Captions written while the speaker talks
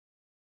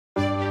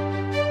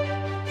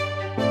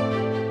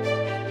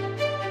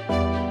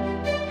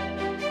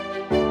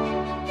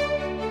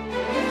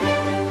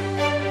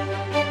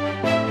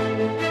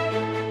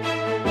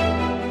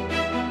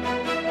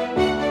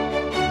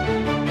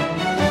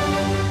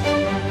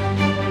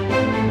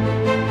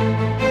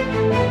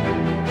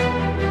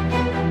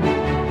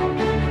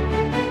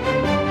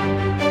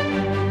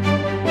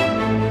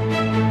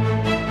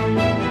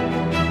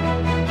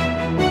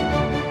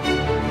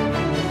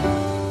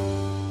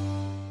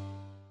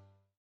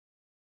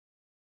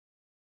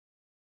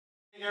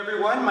Hey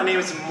everyone, my name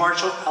is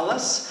Marshall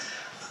Ellis.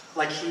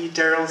 Like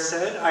Daryl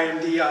said, I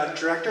am the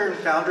director and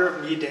founder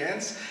of Me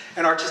Dance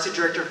and artistic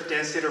director of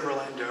Dance Theater of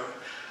Orlando.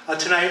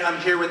 Tonight I'm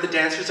here with the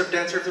dancers of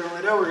Dance Theater of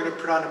Orlando. We're going to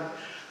put on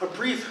a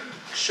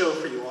brief show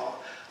for you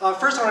all.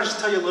 First I want to just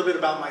tell you a little bit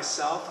about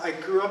myself. I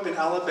grew up in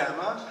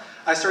Alabama.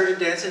 I started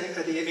dancing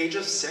at the age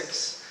of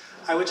 6.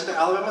 I went to the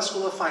Alabama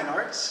School of Fine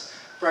Arts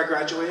where I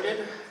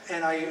graduated,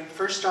 and my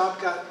first job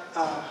got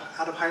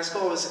out of high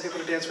school. I was able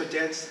to dance with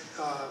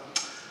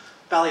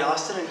Ballet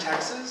Austin in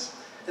Texas,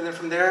 and then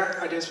from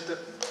there I danced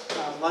with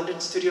the London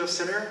Studio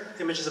Center,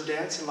 Images of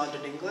Dance in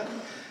London, England.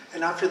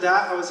 And after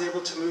that I was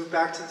able to move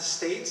back to the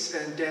States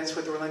and dance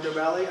with Orlando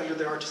Ballet under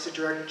the artistic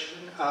direction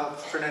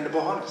of Fernando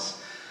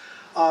Bojones.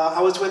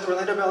 I was with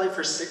Orlando Ballet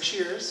for 6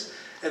 years,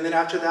 and then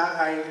after that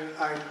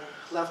I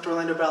left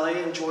Orlando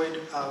Ballet and joined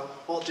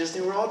Walt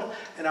Disney World,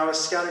 and I was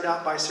scouted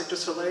out by Cirque du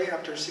Soleil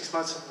after 6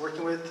 months of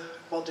working with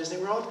Walt Disney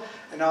World,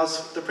 and I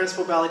was the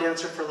principal ballet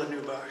dancer for La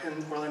Nuba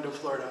in Orlando,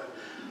 Florida.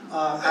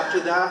 After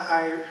that,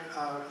 I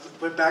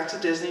went back to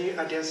Disney.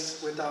 I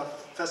danced with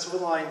Festival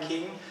of the Lion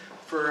King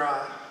for,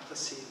 let's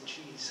see,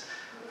 geez,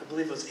 I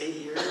believe it was 8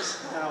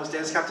 years. And I was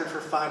dance captain for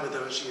 5 of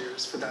those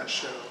years for that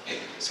show.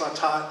 So I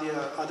taught the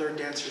other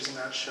dancers in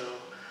that show.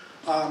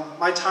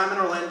 My time in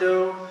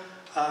Orlando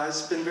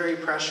has been very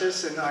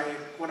precious, and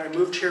when I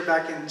moved here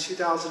back in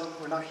 2000,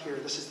 we're not here,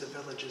 this is the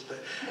Villages, but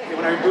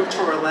when I moved to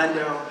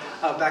Orlando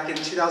back in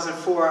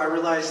 2004, I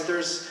realized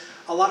there's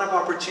a lot of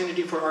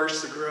opportunity for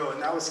artists to grow,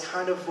 and that was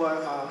kind of what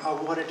I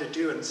wanted to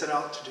do and set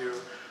out to do.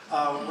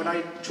 When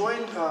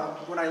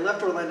I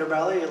left Orlando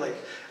Ballet,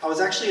 I was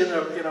actually in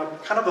a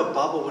kind of a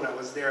bubble when I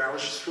was there. I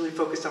was just really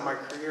focused on my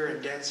career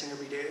and dancing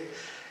every day.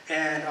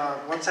 And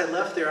once I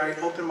left there, I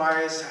opened my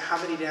eyes to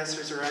how many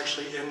dancers are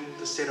actually in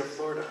the state of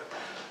Florida.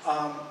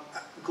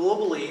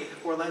 Globally,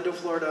 Orlando,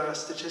 Florida,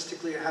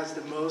 statistically, has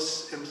the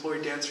most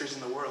employed dancers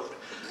in the world.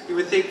 You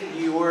would think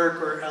New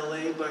York or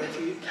LA, but if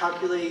you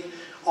calculate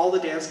all the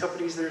dance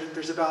companies,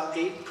 there's about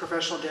 8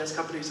 professional dance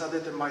companies other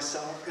than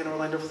myself in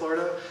Orlando,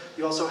 Florida.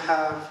 You also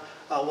have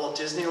Walt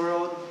Disney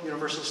World,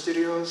 Universal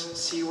Studios,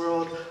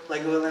 SeaWorld,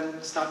 Legoland,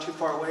 it's not too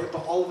far away,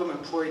 but all of them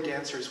employ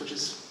dancers, which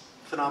is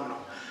phenomenal.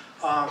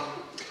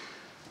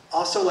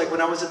 Also,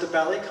 when I was at the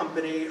ballet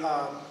company,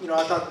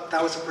 I thought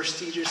that was a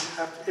prestigious,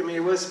 I mean,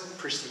 it was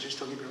prestigious,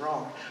 don't get me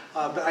wrong,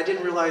 but I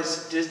didn't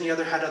realize Disney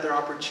had other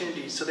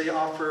opportunities. So they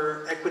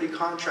offer equity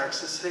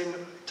contracts, the same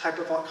type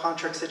of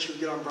contracts that you would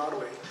get on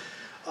Broadway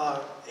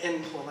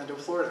in Orlando,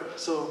 Florida.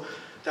 So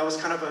that was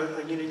kind of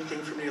a unique thing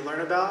for me to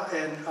learn about,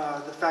 and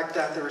the fact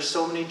that there were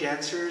so many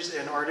dancers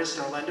and artists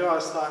in Orlando, I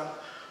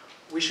thought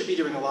we should be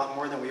doing a lot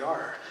more than we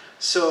are.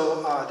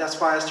 So that's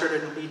why I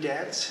started Me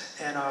Dance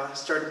and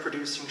started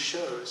producing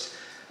shows.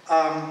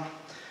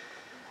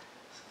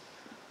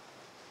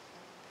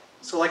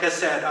 So like I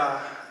said,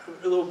 a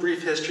little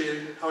brief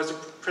history. I was a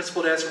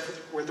principal dancer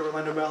with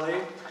Orlando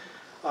Ballet,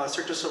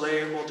 Cirque du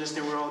Soleil, Walt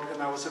Disney World,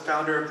 and I was the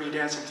founder of Me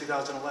Dance in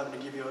 2011 to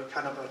give you a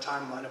kind of a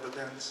timeline of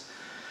events.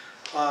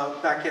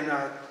 Back in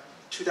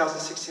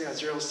 2016, as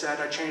Daryl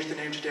said, I changed the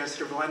name to Dance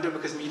Theater of Orlando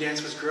because Me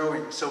Dance was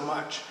growing so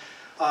much.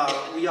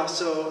 We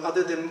also,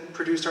 other than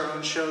produce our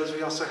own shows,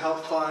 we also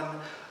help fund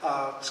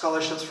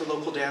scholarships for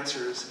local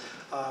dancers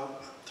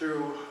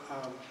through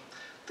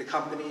the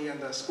company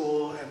and the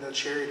school and the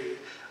charity.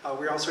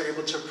 We're also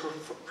able to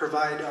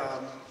provide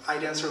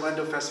iDance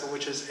Orlando Festival,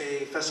 which is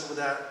a festival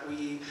that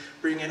we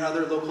bring in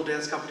other local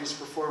dance companies to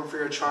perform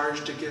free of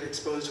charge to get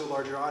exposed to a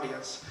larger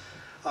audience.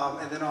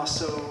 And then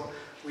also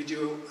we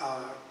do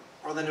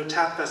Orlando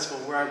Tap Festival,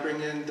 where I bring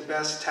in the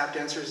best tap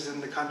dancers in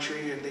the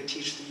country and they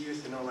teach the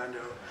youth in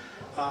Orlando.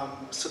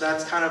 So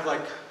that's kind of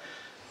like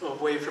a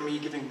way for me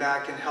giving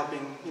back and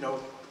helping,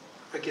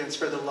 again,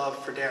 spread the love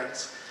for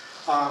dance.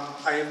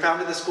 I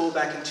founded the school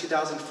back in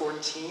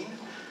 2014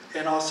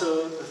 and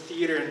also the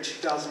theater in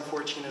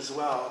 2014 as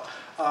well.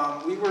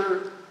 We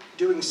were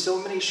doing so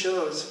many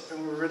shows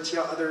and we were renting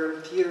out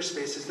other theater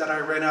spaces that I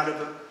ran out of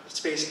a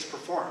space to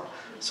perform.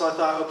 So I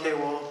thought, okay,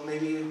 well,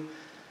 maybe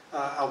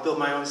I'll build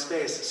my own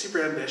space.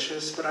 Super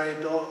ambitious, but I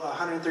built a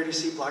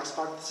 130-seat black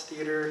box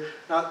theater,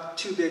 not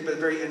too big, but a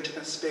very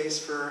intimate space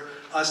for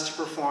us to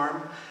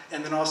perform,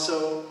 and then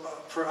also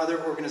for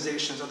other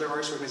organizations, other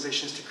arts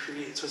organizations to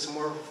create. So it's a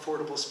more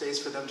affordable space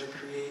for them to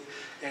create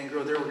and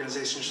grow their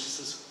organizations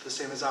just the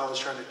same as I was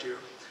trying to do.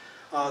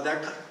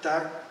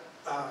 That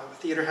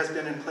theater has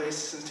been in place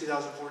since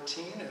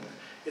 2014, and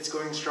it's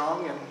going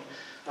strong, and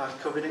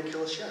COVID didn't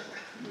kill us yet.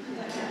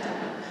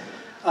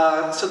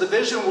 So the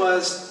vision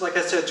was, like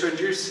I said, to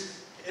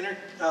introduce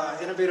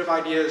innovative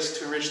ideas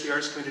to enrich the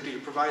arts community,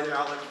 provide an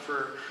outlet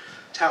for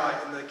talent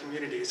in the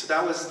community. So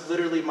that was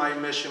literally my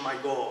mission, my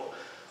goal.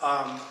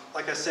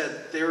 Like I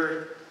said,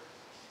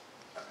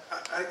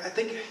 I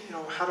think,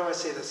 how do I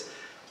say this?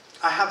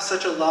 I have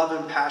such a love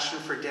and passion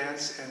for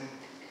dance and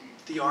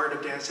the art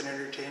of dance and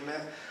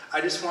entertainment. I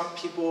just want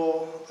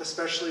people,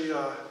 especially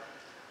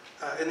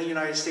in the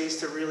United States,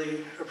 to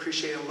really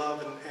appreciate and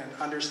love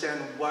and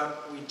understand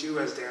what we do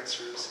as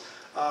dancers.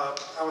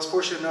 I was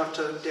fortunate enough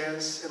to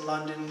dance in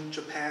London,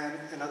 Japan,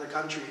 and other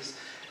countries,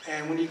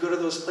 And when you go to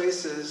those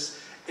places,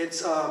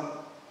 it's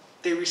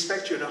they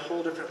respect you at a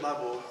whole different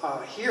level.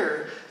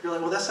 Here, you're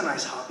like, well, that's a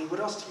nice hobby. What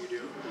else do you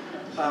do?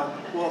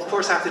 Well, of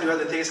course, I have to do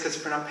other things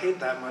because we're not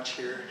paid that much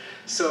here.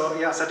 So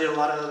yes, I did a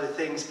lot of other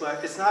things,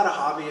 but it's not a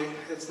hobby.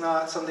 It's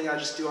not something I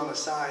just do on the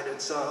side.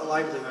 It's a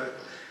livelihood.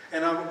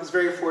 And I was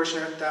very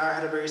fortunate that I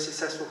had a very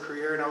successful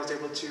career, and I was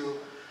able to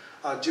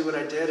do what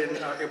I did and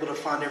able to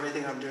fund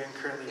everything I'm doing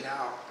currently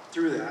now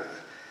through that.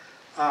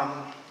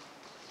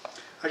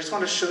 I just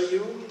want to show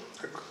you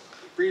a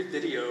brief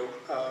video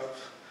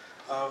of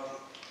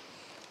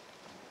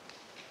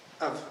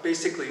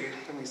basically,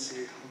 let me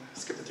see, I'm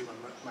skipping through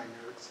my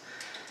notes.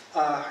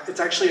 It's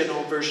actually an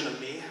old version of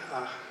me,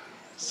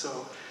 so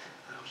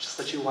I'll just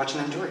let you watch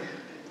and enjoy.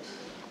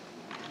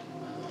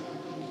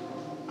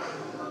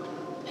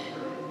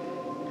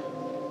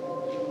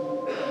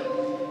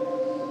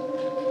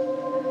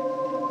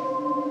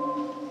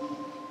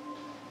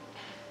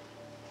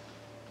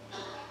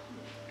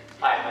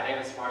 Hi, my name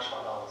is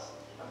Ellis.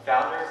 I'm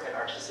founder and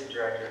artistic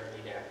director of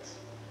Me Dance.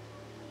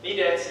 Me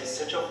Dance is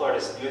Central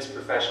Florida's newest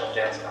professional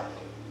dance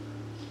company.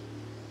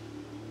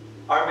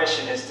 Our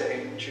mission is to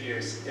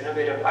introduce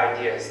innovative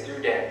ideas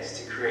through dance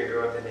to create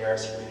growth in the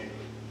arts community.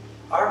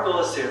 Our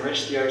goal is to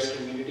enrich the arts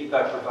community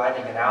by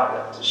providing an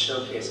outlet to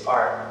showcase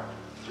art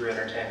through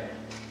entertainment.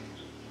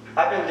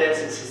 I've been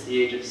dancing since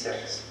the age of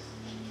 6.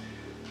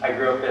 I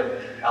grew up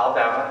in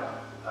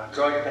Alabama.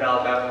 Growing up in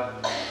Alabama,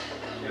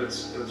 it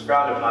was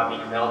frowned upon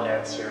being a male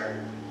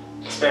dancer,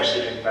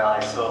 especially in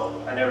ballet,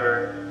 so I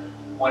never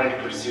wanted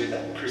to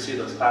pursue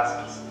those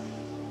classes.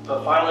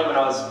 But finally, when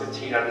I was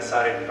 15, I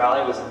decided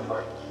ballet was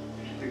important.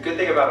 The good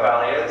thing about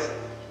ballet is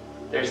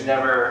there's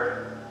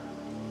never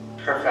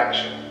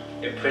perfection.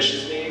 It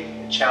pushes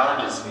me, it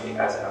challenges me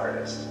as an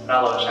artist. And I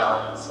love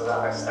challenges, so that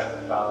I stuck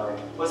with ballet.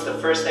 What's the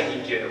first thing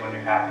you do when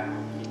you're happy?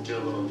 You do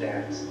a little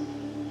dance.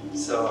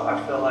 So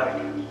I feel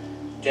like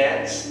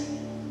dance,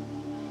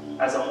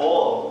 as a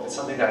whole, is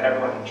something that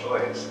everyone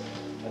enjoys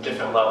at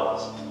different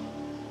levels.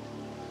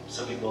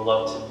 Some people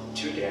love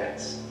to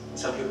dance, and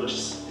some people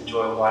just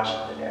enjoy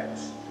watching the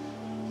dance.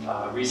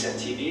 Recent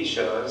TV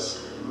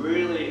shows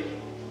really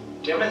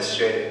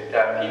demonstrated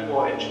that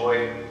people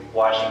enjoy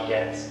watching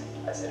dance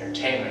as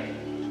entertainment.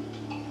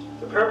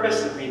 The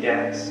purpose of Me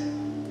Dance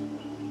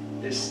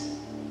is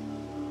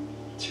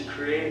to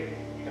create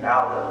an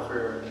outlet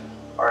for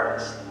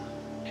artists.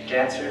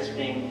 Dancers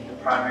being the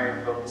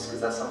primary focus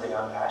because that's something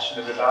I'm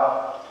passionate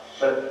about.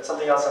 But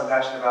something else I'm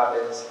passionate about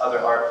is other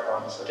art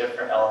forms, so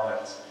different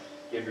elements.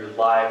 You have your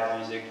live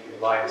music, your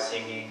live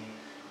singing,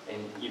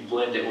 and you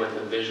blend it with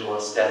the visual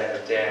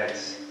aesthetic of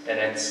dance. And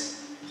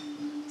it's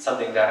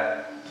something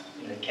that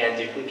you can't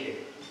duplicate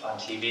on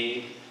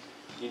TV.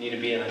 You need to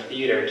be in a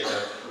theater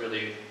to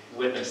really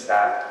witness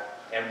that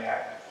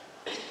impact.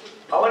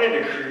 I wanted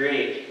to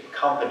create a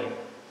company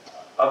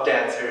of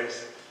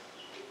dancers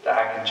that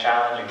I can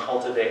challenge and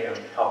cultivate and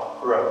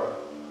help grow.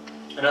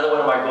 Another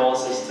one of my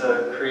goals is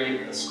to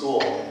create a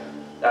school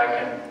that I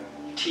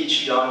can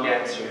teach young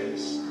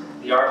dancers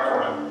the art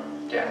form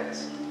of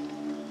dance.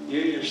 You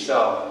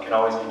yourself can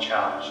always be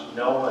challenged.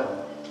 No one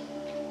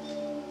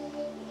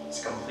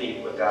is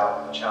complete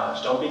without a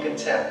challenge. Don't be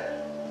content.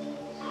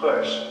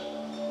 Push.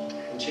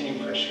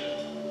 Continue pushing.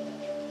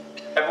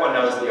 Everyone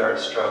knows the art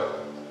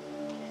struggle.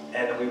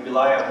 And we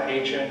rely on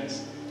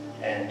patrons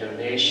and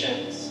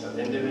donations of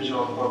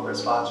individual and corporate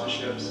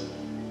sponsorships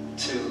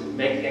to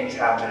make things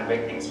happen and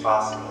make things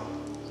possible.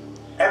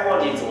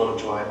 Everyone needs a little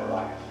joy in their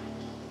life.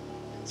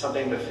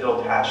 Something to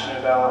feel passionate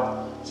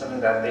about, something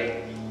that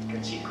they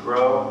can see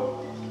grow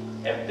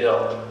and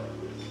build.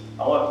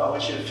 I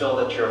want you to feel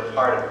that you're a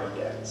part of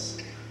Me Dance.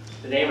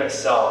 The name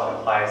itself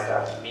implies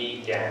that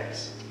Me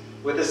Dance.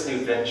 With this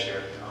new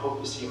venture, I hope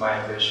you see my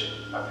ambition,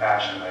 my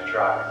passion, my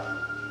drive.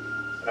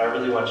 And I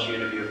really want you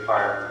to be a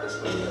part of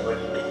this movement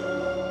with me.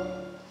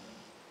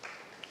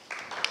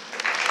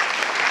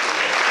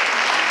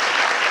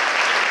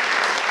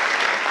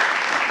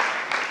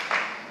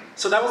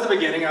 So that was the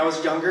beginning. I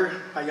was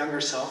younger, my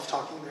younger self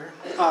talking there.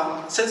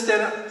 Since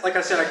then, like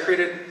I said, I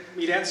created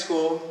Me Dance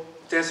School,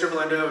 Dance of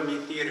Orlando, and Me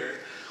Theater.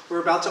 We're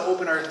about to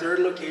open our 3rd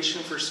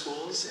location for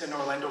schools in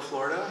Orlando,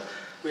 Florida.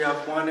 We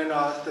have one in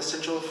the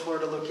Central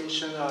Florida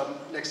location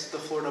next to the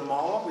Florida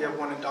Mall. We have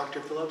one in Dr.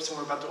 Phillips, and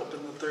we're about to open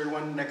the 3rd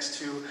one next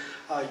to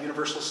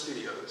Universal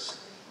Studios.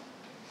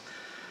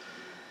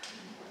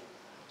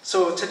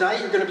 So tonight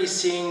you're going to be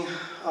seeing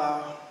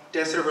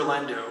Dance of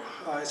Orlando.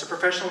 It's a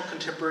professional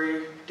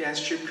contemporary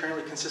dance troupe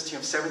currently consisting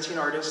of 17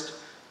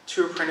 artists,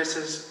 2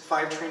 apprentices,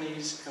 5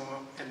 trainees,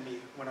 and me,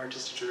 one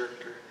artistic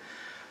director.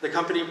 The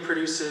company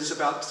produces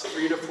about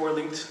 3 to 4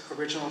 linked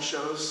original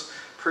shows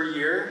per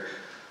year,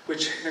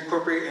 which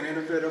incorporate an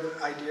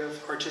innovative idea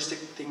of artistic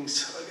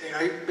things.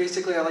 I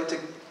like to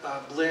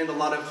blend a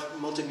lot of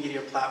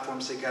multimedia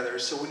platforms together.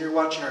 So when you're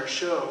watching our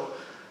show,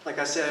 like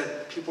I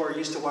said, people are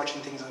used to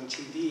watching things on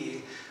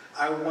TV.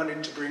 I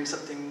wanted to bring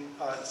something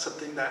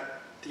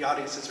that the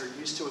audiences are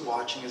used to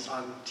watching is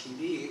on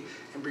TV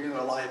and bring in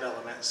a live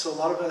element. So a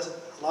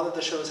lot of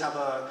the shows have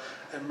a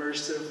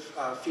immersive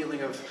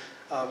feeling of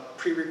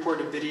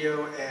pre-recorded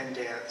video and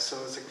dance, so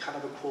it's a kind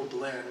of a cool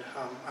blend.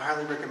 I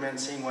highly recommend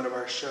seeing one of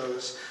our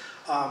shows.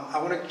 I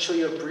want to show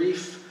you a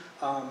brief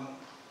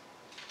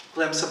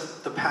glimpse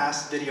of the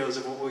past videos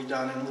of what we've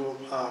done in a little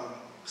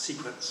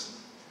sequence.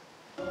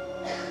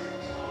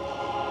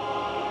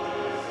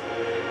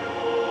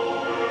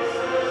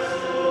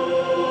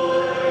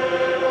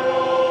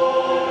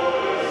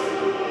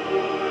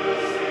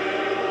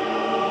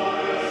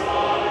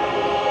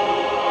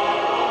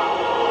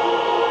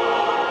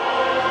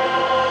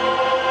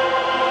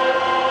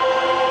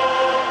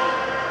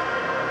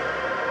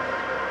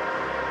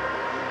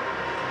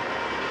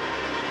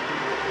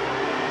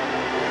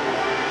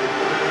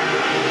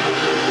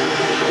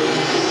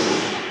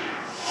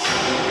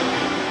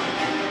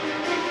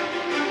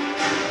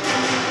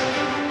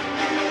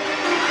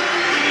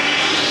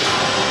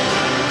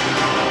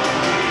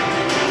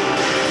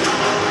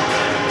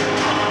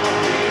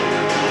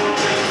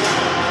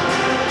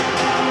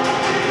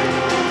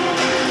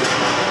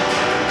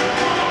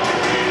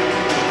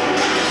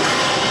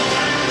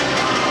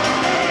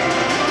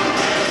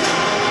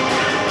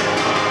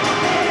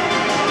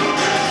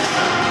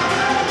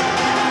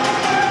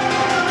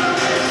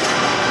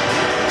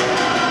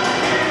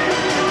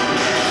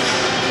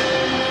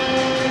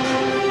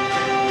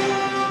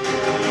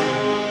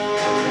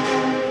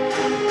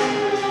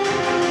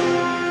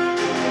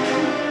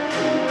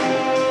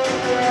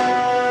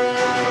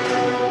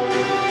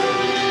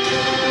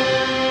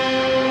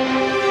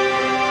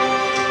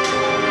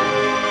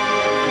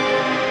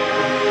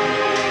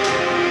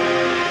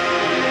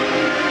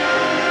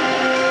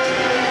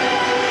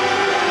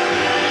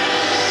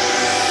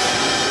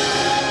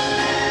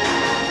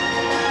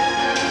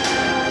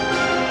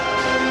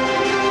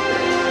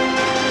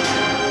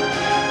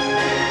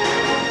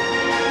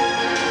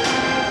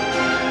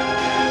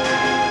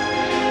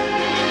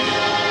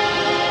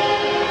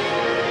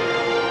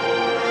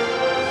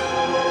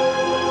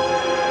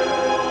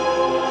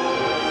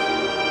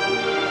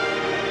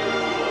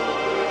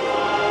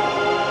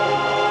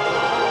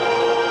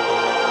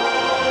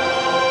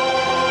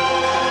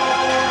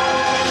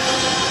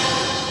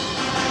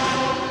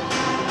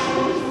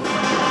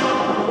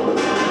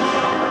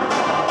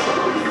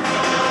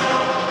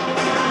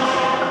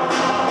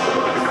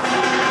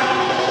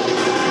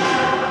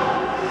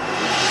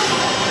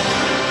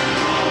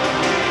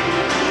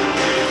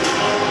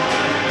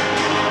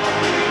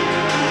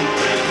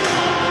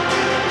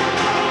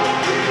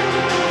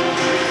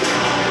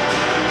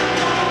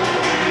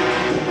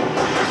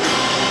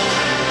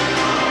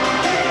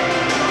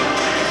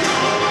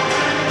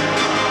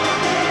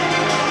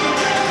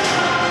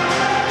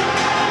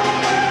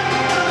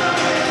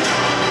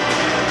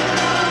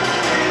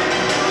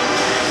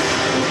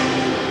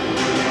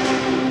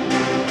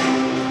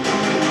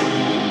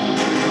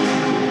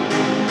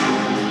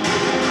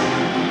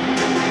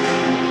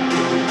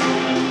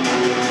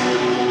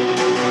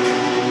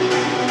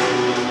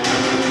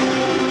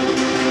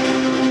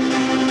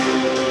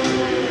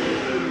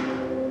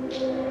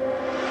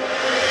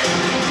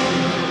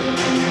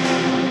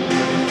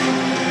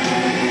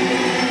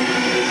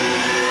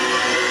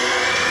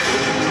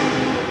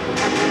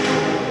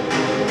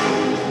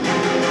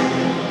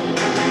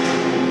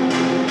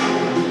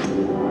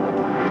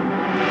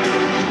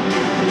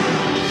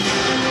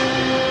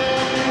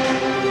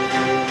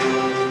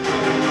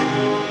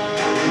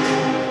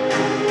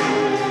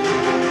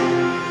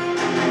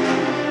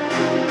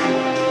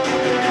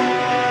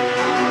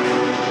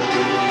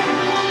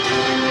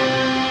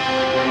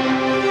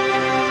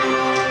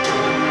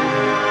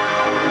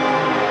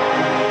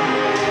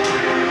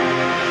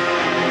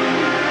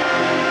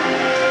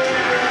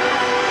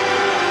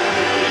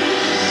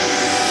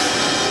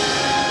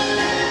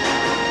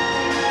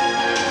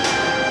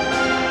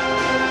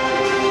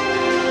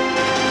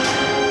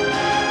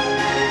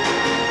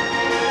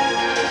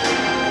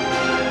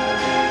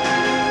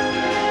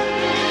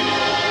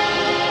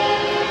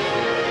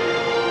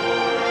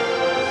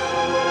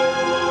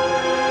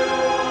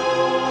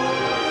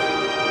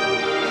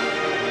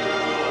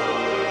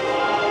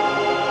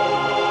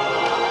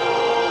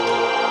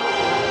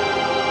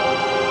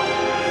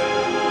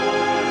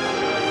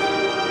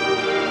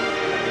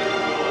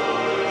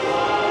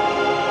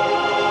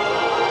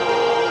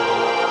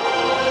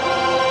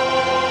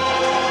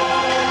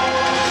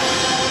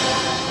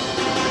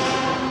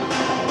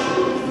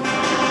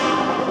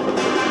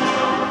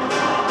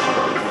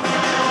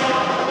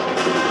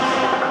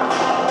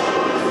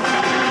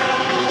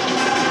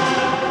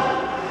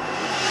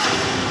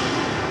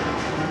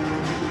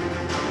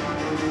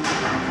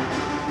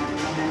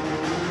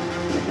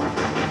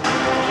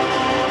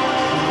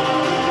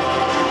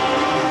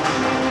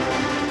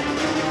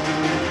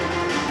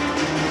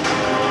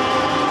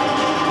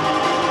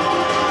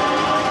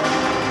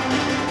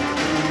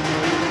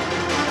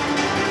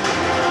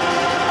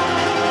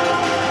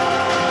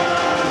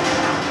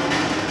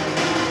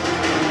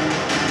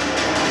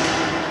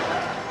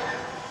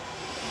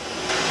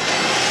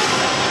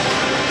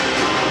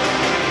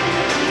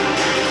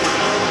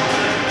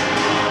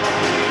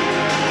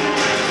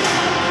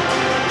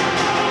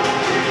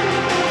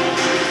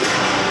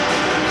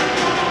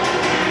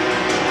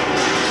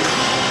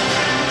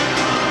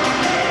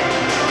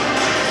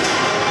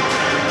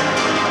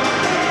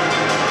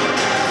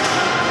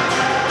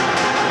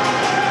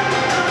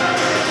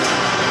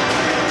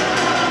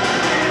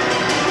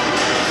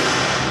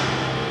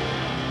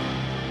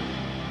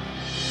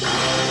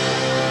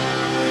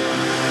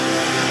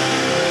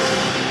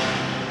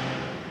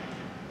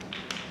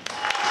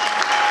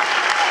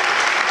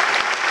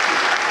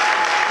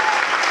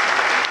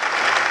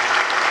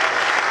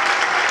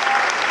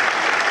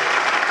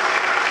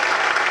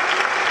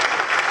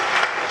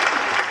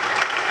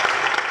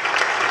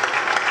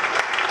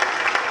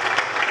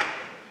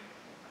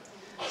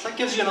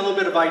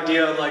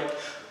 idea of like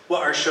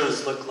what our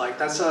shows look like.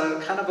 That's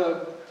kind of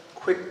a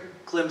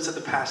quick glimpse of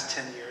the past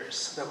 10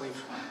 years that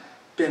we've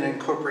been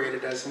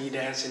incorporated as Me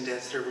Dance and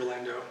Dance Theater of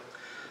Orlando.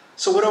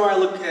 So what do I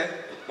look at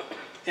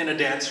in a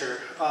dancer?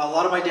 A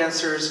lot of my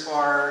dancers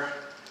are,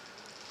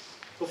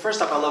 well,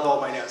 first off, I love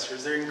all my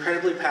dancers. They're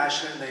incredibly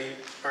passionate and they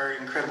are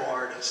incredible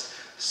artists.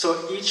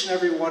 So each and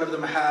every one of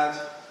them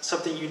have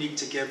something unique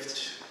to give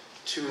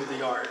to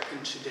the art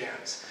and to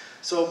dance.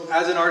 So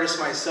as an artist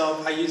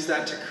myself, I use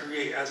that to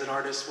create as an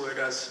artist would,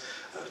 as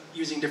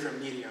using different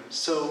mediums.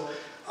 So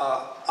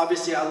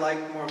obviously I like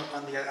more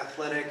on the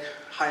athletic,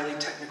 highly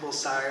technical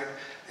side,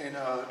 and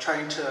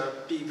trying to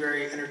be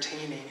very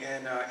entertaining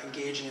and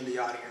engaging in the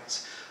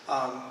audience.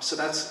 So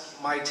that's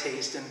my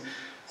taste, and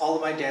all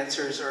of my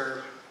dancers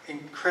are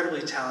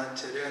incredibly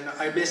talented. And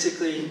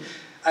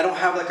I don't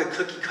have like a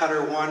cookie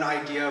cutter one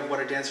idea of what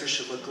a dancer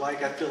should look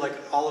like. I feel like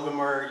all of them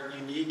are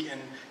unique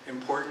and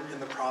important in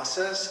the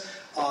process.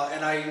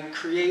 And I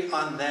create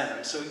on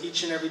them. So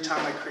each and every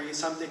time I create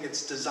something,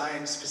 it's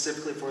designed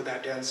specifically for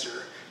that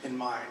dancer in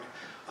mind.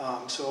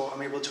 So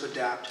I'm able to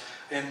adapt.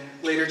 And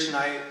later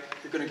tonight,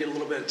 you're going to get a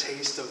little bit of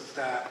taste of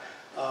that.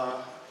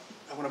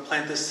 I want to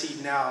plant this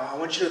seed now. I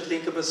want you to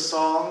think of a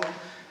song,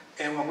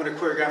 and I'm going to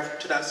choreograph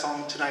to that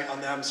song tonight on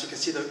them so you can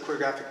see the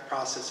choreographic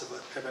process of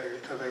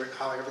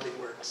how everything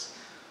works.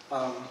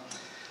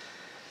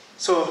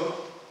 So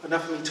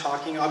enough of me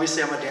talking.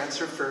 Obviously, I'm a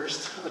dancer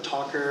first, a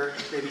talker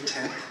maybe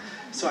 10th,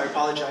 so I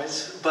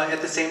apologize. But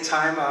at the same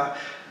time,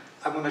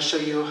 I'm going to show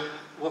you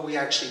what we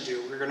actually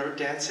do. We're going to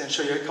dance and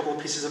show you a couple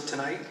of pieces of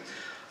tonight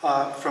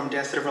from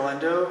Dance Theater of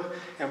Orlando.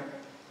 And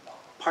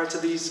parts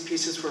of these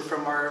pieces were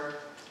from our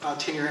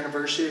 10-year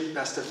anniversary,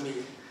 Best of Me.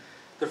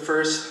 The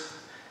first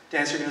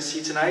dance you're going to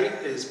see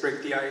tonight is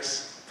Break the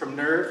Ice from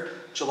Nerve,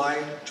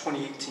 July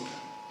 2018.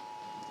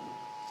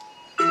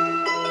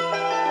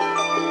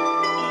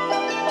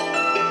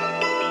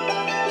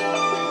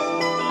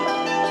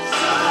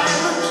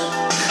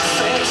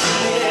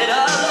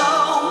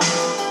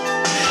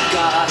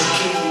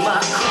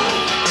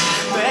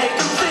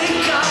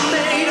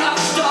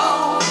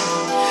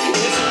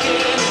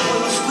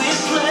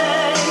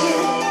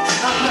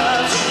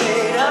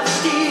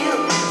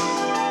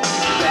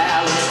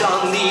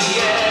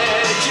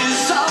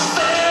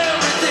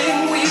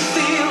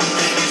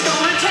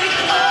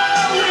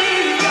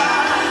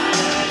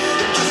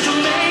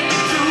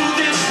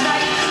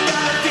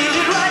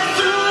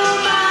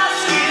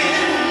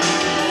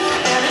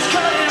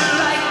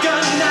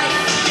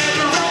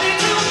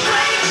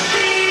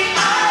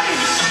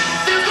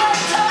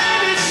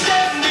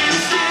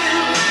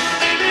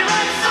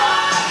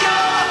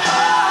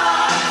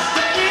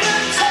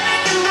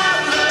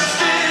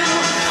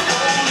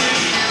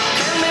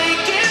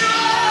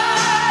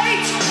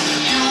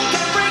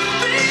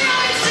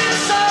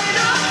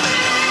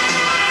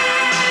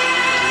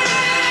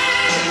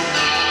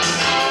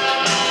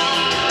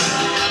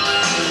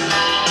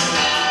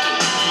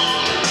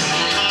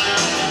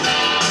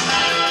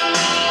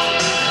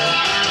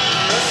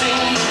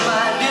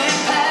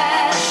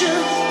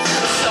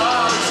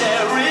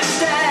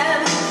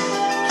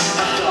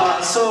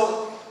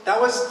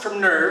 From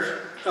Nerve,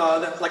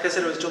 like I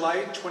said, it was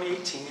July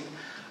 2018.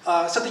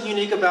 Something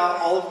unique about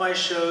all of my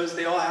shows,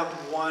 they all have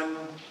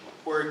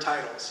one-word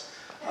titles,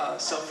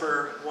 except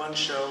for one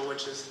show,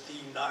 which is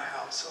The Nut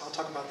House. So I'll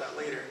talk about that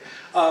later.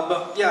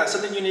 But yeah,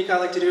 something unique I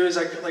like to do is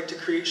I like to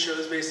create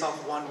shows based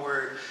off one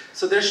word.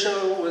 So this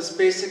show was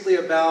basically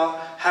about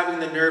having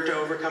the nerve to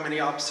overcome any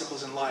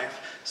obstacles in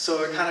life.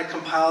 So it kind of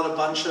compiled a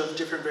bunch of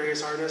different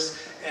various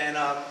artists, and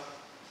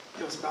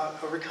it was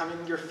about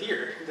overcoming your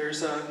fear.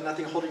 There's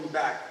nothing holding you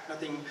back,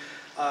 nothing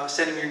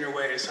standing in your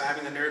way. So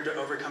having the nerve to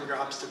overcome your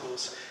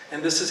obstacles.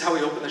 And this is how we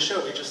open the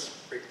show. We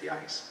just break the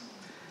ice.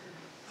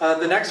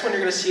 The next one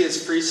you're going to see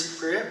is Free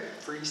Spirit,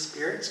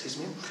 excuse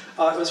me.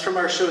 It was from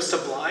our show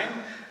Sublime.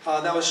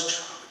 That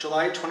was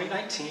July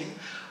 2019.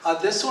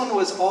 This one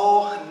was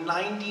all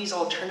 90s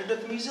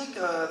alternative music,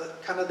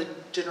 kind of the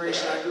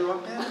generation I grew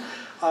up in,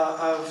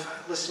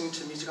 of listening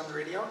to music on the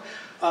radio.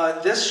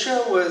 This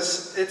show it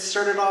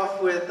started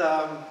off with,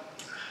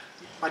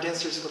 my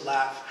dancers would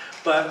laugh,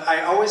 but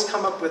I always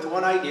come up with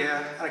one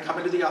idea, and I come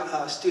into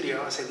the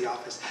studio, I say the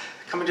office,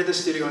 I come into the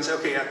studio and say,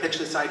 okay, I pitch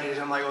this idea, and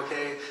I'm like,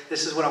 okay,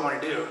 this is what I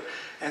want to do.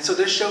 And so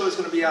this show is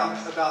going to be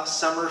about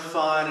summer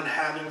fun and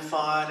having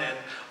fun and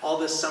all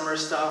this summer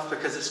stuff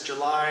because it's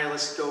July,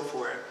 let's go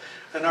for it.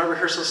 And our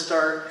rehearsals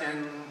start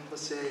in,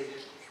 let's say,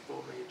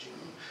 April, May, June.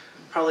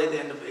 Probably the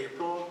end of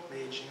April,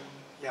 May, June,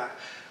 yeah.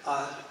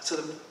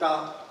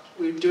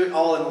 We do it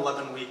all in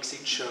 11 weeks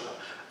each show.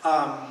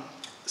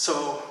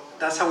 So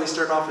that's how we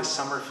start off with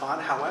summer fun.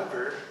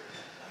 However,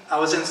 I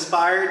was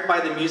inspired by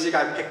the music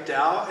I picked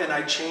out, and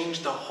I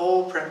changed the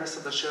whole premise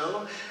of the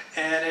show,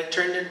 and it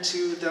turned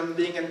into them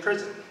being in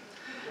prison.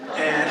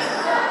 And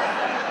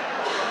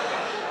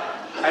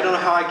I don't know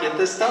how I get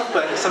this stuff,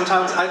 but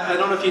sometimes, I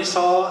don't know if you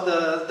saw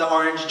the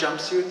orange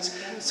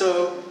jumpsuits.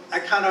 So I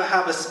kind of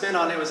have a spin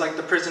on it. It was like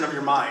the prison of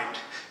your mind.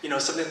 You know,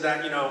 something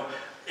that, you know,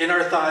 in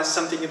our thoughts,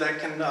 something that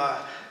can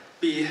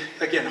be,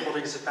 again,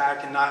 holding us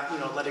back and not,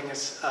 letting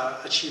us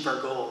achieve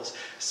our goals.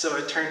 So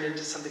it turned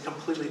into something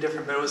completely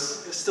different, but it was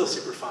still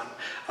super fun.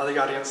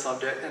 The audience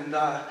loved it, and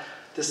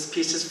this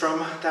piece is from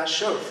that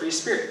show, Free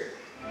Spirit.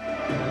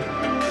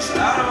 Cause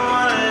I don't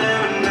wanna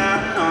live and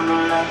I don't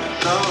let it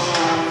go.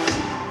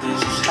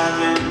 This is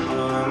heaven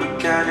or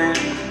Armageddon.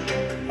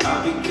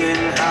 I'll be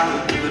getting how we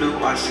do to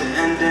watch the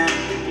ending.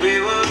 We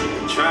were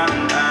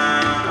trying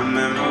down our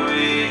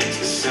memories,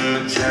 a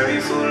cemetery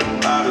full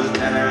of bottles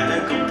that are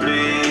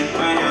incomplete.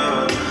 When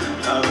you're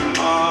loving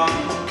more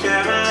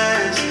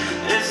careless,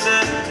 it's a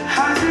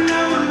highs and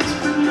lows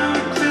but no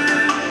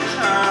clears.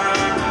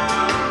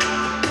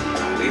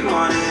 We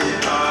wanted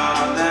it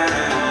all then.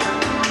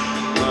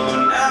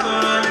 We'll never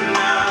run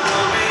out.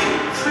 We'll be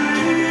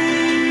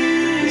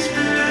free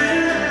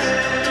spirits,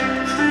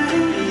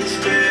 free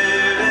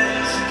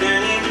spirits.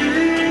 Can you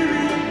hear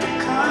me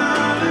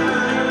calling?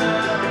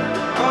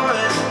 Oh,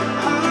 it's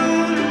all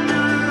or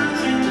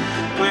nothing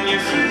when you're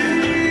free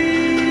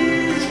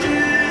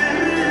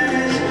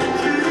spirits,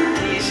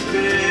 free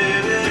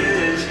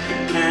spirits.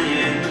 Can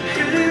you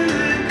hear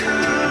me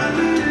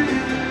calling?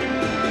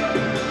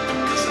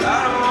 'Cause I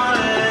don't wanna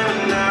live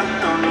and I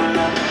don't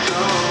let it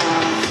go.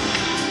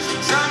 So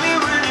tell me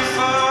when you're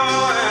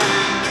falling.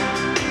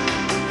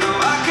 No,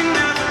 I can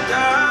never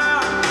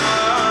doubt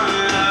your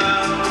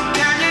love.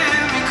 Can you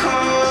hear me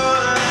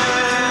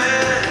calling?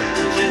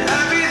 Is it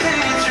everything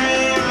you're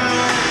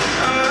dreaming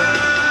of?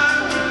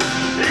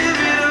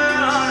 Leave it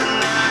all on the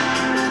night,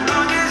 as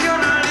long as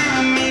you're not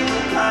leaving me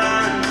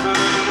behind.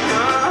 From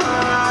your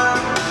heart.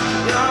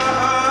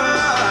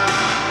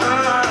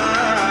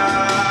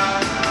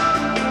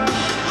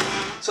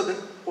 So then,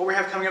 what we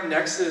have coming up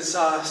next is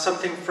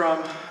something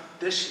from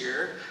this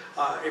year,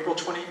 April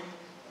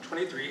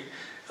 2023. It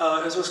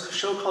was a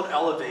show called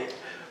Elevate.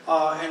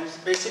 And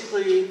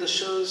basically the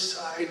show's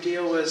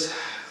idea was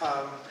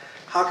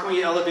how can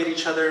we elevate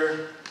each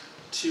other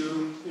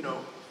to,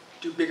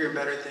 do bigger and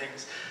better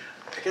things.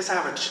 I guess I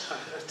have a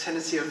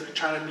tendency of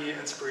trying to be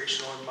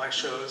inspirational in my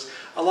shows.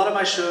 A lot of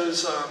my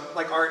shows,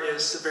 like art,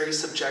 is very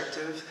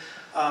subjective.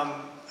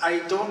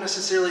 I don't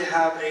necessarily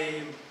have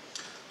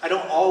I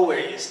don't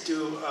always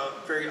do a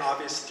very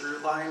obvious through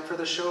line for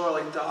the show. I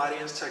like the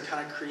audience to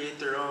kind of create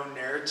their own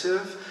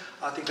narrative.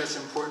 I think that's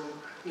important,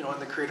 in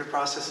the creative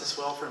process as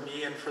well for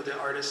me and for the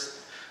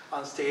artist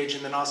on stage,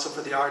 and then also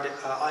for the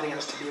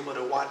audience to be able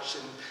to watch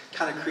and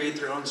kind of create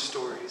their own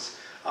stories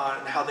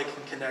and how they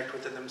can connect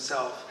within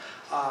themselves.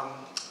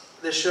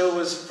 The show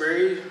was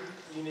very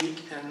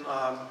unique, and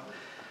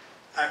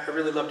I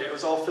really loved it. It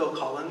was all Phil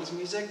Collins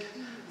music.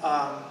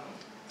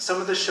 Some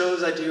of the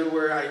shows I do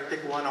where I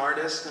pick one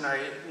artist and I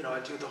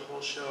do the whole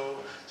show.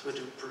 So I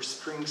do Bruce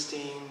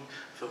Springsteen,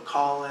 Phil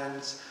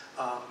Collins.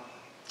 Oh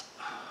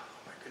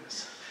my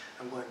goodness,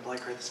 I'm going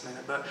blank right this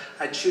minute. But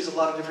I choose a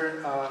lot of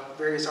different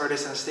various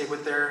artists and stay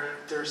with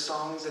their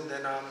songs. And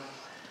then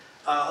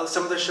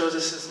some of the shows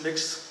this is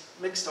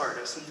mixed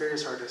artists and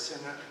various artists,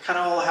 and it kind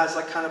of all has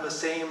like kind of a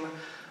same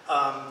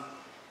kind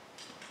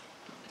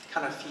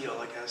of feel,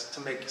 I guess, to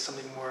make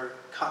something more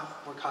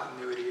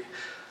continuity.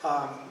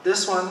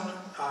 This one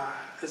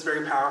is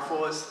very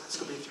powerful. It's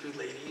going to be three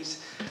ladies.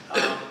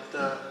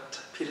 The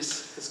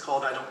piece is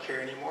called I Don't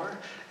Care Anymore,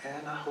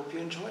 and I hope you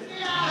enjoy it.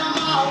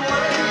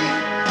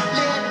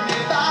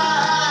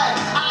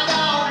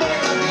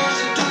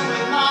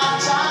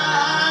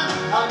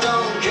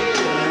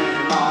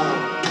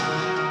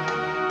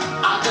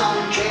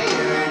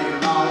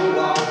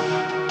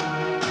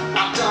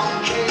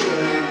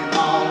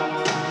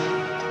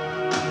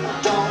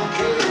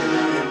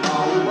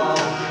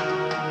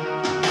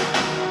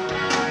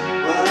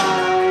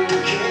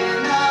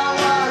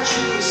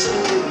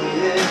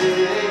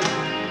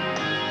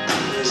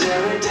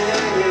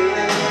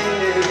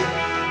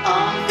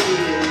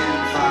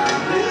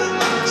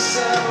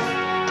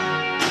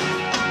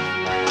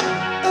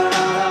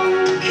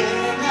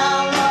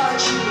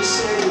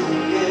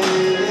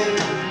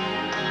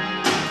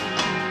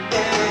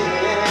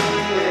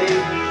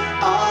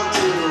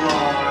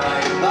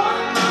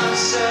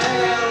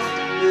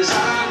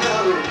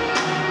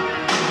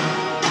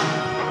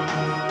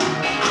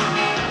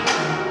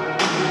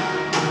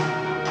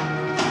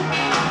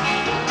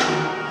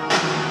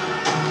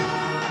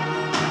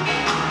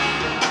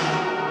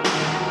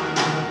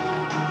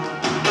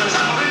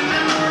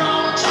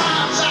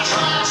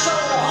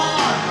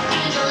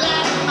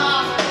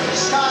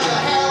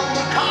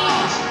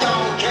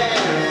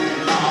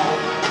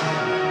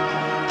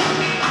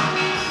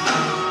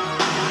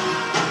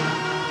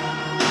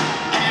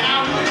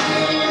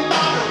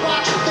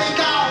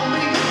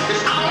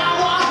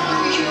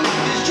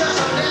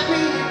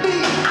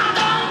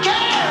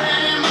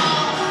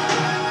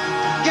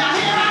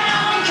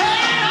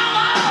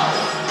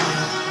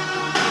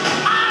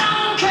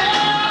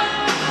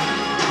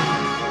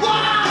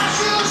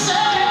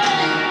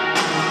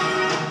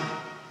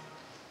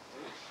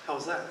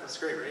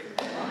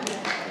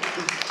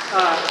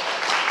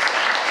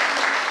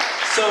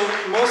 So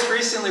most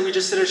recently we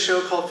just did a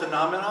show called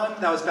Phenomenon.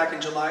 That was back in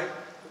July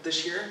of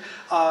this year.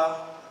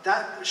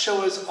 that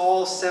show is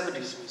all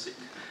 70s music.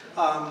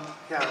 Yeah,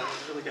 it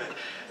was really good.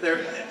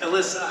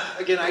 Ellis,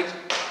 again,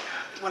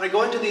 when I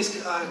go into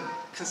these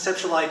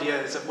conceptual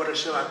ideas of what a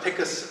show, I pick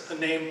a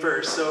name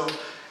first. So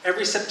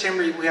every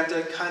September we have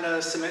to kind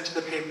of submit to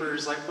the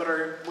papers like what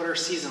our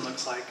season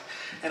looks like,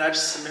 and I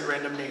just submit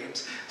random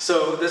names.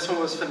 So this one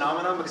was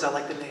Phenomenon because I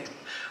like the name,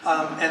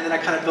 and then I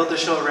kind of built the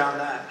show around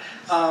that.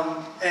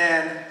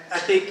 And I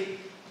think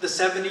the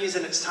 70s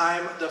and its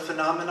time, the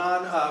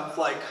phenomenon of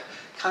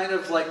kind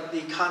of like the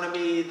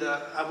economy,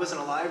 I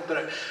wasn't alive,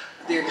 but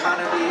the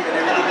economy and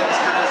everything that was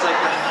kind of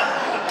like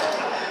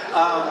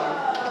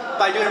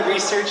by doing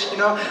research,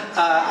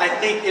 I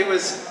think it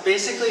was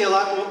basically a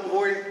lot of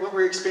what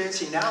we're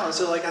experiencing now.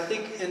 So like I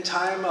think in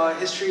time,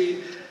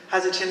 history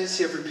has a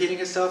tendency of repeating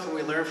itself, and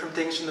we learn from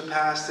things from the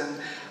past.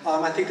 And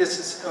I think this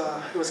is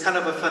it was kind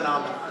of a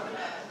phenomenon.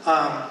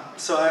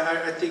 So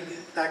I think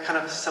that kind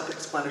of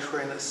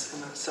self-explanatory in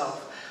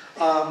itself.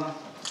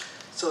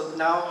 So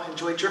now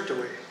enjoy Drift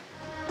Away.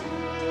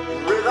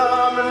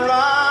 Rhythm and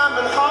rhyme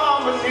and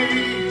harmony,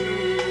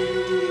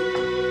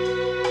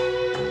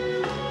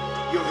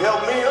 you've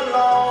helped me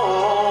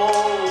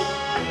along,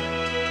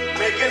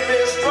 making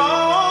me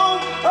strong.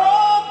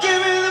 Oh,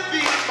 give me the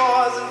beat,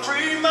 boys, and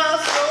free my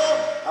soul.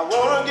 I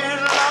wanna get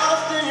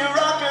lost in your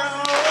rock and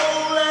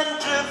roll and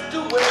drift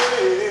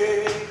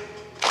away.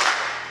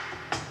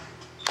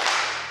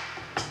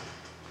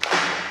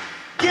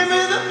 Give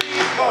me the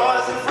beat,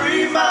 boys, and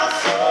free my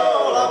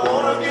soul. I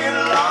wanna get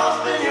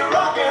lost in your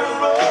rock and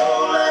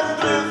roll and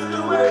drift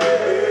away.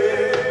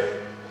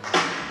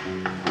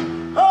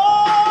 Oh,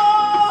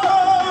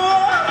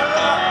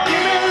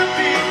 give me the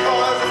beat,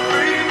 boys, and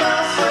free my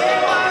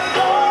soul. I wanna get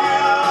lost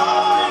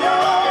in your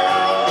rock and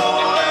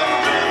roll and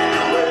drift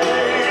away.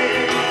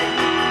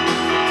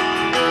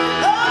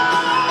 Oh,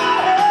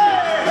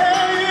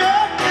 hey,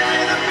 yeah. Give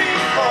me the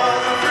beat,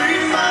 boys, and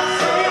free my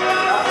soul.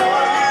 I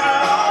wanna get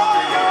lost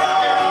in your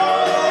rock and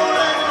roll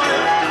and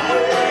drift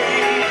away.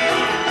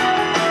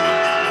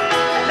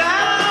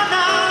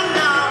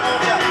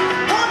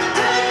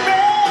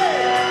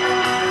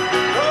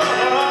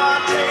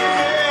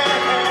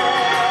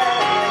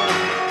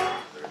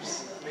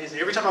 Amazing.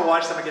 Every time I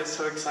watch them, I get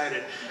so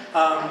excited.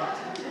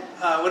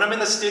 When I'm in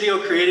the studio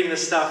creating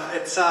this stuff,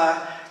 it's it's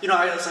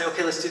like,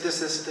 okay, let's do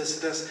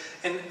this,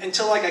 and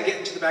until like I get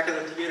into the back of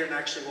the theater and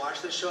actually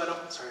watch this show, I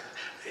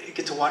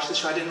get to watch the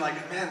show. I didn't like,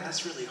 man,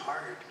 that's really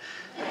hard.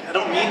 I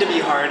don't mean to be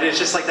hard. It's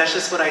just like that's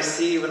just what I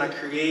see when I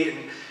create,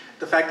 and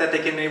the fact that they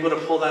can be able to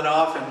pull that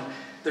off, and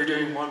they're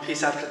doing one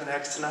piece after the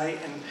next tonight.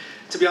 And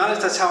to be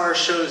honest, that's how our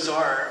shows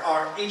are.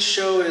 Each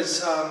show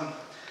is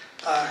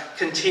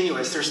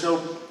continuous. There's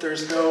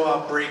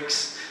no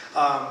breaks.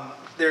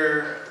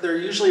 They're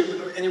usually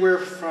anywhere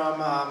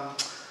from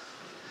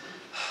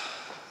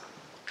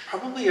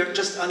probably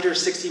just under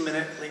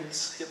 60-minute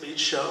lengths of each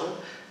show,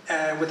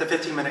 and with a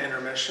 15-minute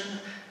intermission.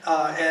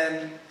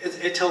 And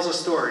it tells a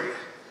story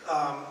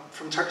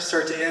from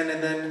start to end.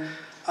 And then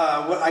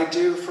what I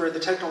do for the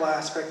technical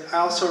aspect, I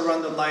also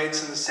run the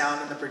lights and the sound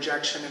and the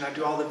projection, and I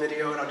do all the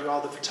video and I do all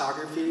the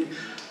photography.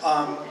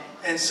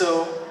 And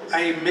so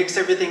I mix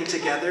everything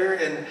together,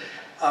 and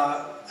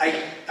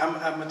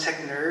I'm a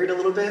tech nerd a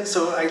little bit,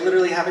 so I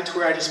literally have it to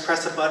where I just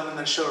press a button and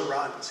the show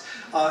runs.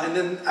 And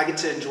then I get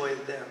to enjoy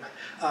them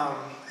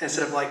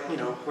instead of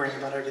worrying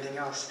about everything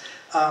else.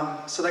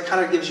 So that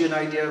kind of gives you an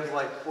idea of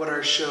what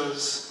our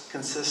shows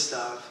consist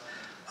of.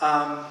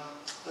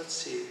 Let's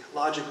see,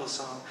 Logical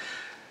Song.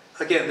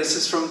 Again, this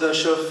is from the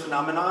show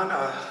Phenomenon.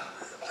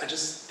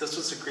 This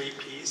was a great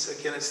piece.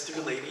 Again, it's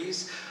 3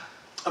 ladies.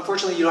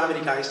 Unfortunately, you don't have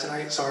any guys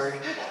tonight, sorry.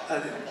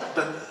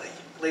 But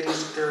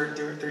ladies, they're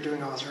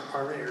doing all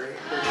right, right?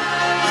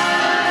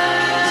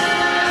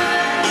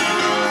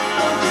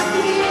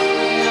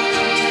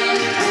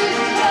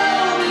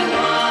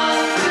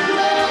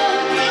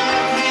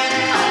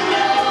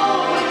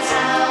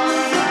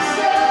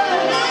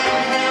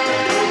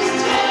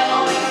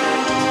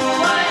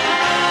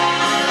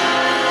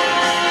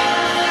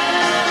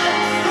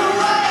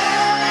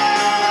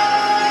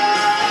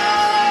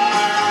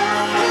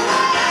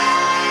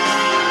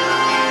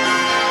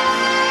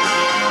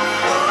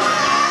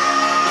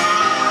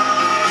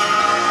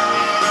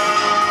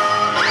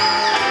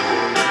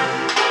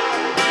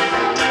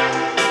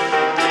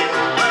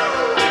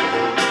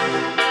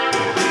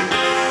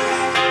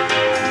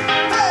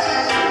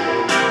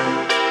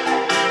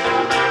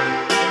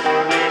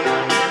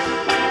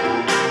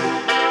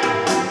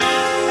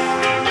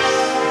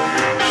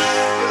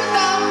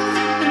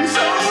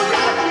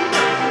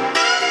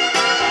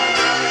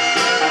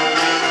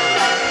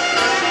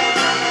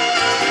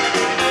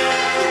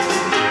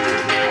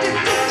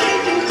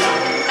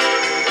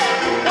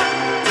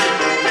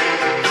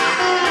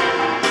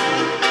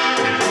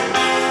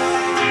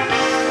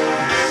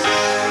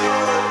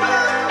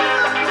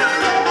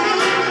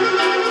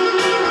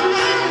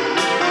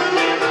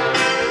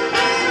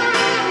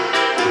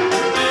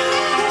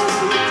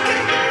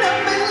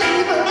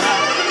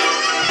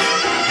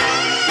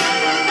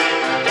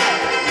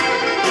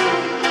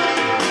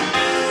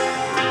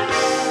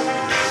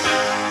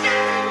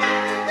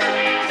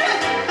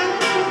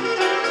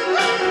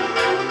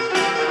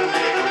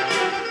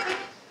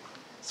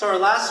 So our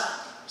last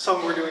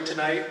song we're doing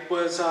tonight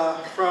was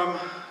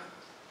well,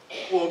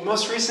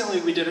 most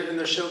recently we did it in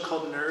the show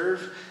called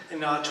Nerve in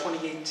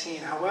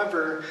 2018.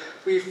 However,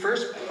 we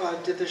first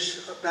did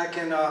this back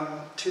in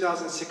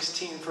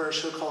 2016 for a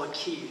show called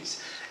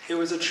Keys. It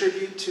was a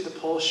tribute to the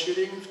Pulse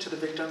shooting, to the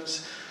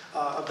victims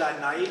of that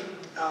night.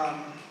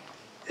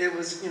 It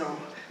was,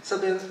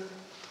 something,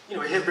 it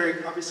hit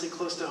very obviously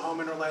close to home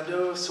in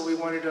Orlando, so we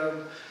wanted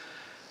to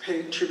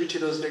pay tribute to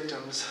those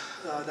victims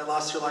that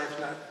lost their life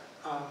in that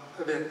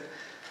event.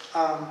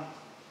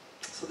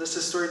 So this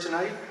is Story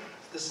Tonight.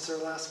 This is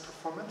our last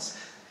performance.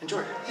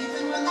 Enjoy.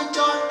 Even when the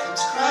dark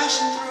comes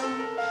crashing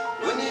through,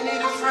 when you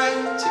need a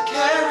friend to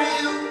carry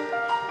you,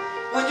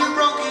 when you're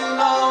broken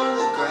on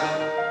the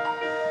ground,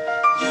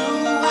 you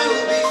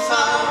will be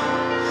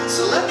found.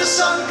 So let the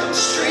sun come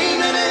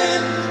streaming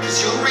in,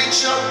 'cause you'll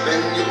reach up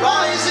and you'll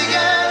rise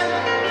again.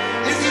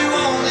 If you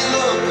only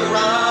look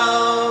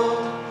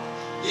around,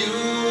 you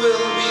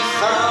will be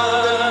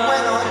found. And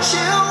when our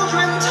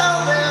children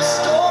tell their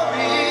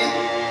story,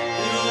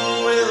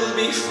 you will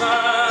be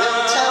found.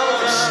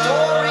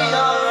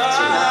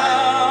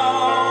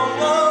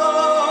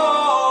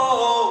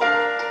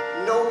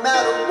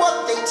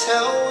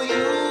 Tell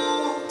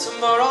you,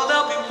 tomorrow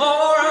there'll be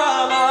more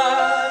of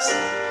us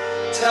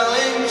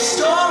telling the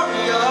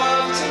story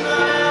of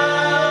tonight.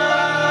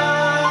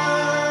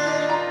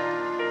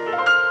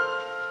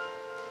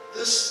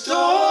 The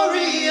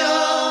story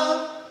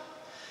of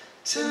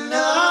tonight.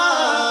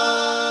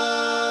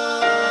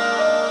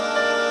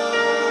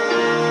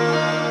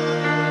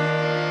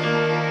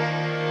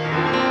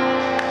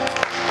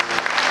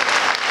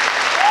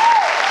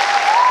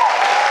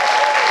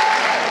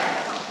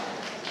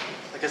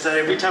 Like I said,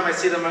 every time I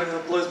see them,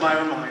 it blows my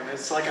own mind.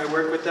 It's like I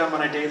work with them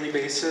on a daily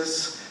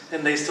basis,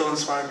 and they still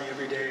inspire me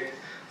every day.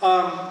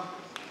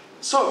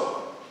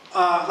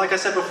 Like I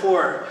said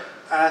before,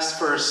 I asked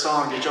for a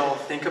song. Did y'all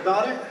think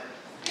about it?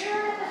 Spirit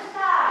in the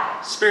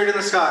Sky. Spirit in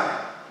the Sky.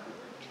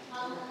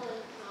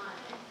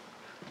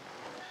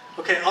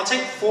 Okay, I'll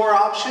take 4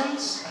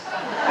 options,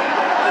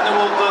 and then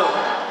we'll vote.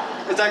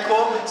 Is that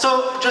cool?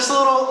 So just a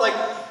little,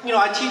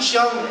 I teach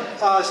young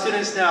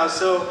students now,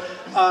 so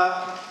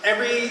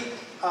every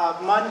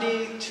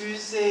Monday,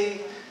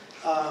 Tuesday,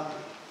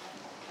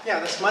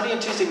 that's Monday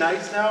and Tuesday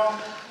nights now.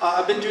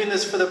 I've been doing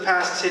this for the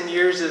past 10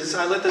 years. Is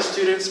I let the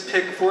students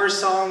pick 4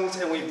 songs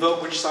and we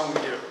vote which song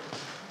we do.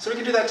 So we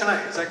can do that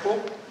tonight. Is that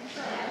cool?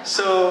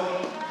 So,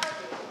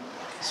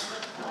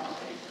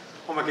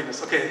 oh my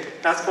goodness. Okay,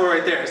 that's 4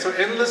 right there. So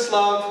Endless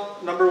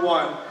Love, number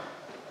 1.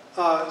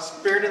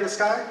 Spirit in the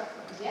Sky?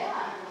 Yeah.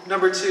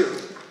 Number 2.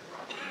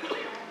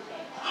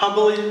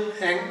 Humble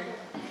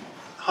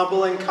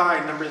and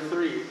Kind, number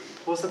 3.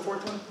 What was the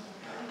 4th one?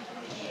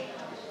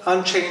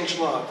 Unchanged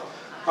Love.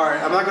 All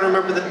right, I'm not going to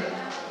remember the...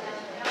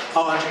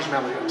 Oh, Unchanged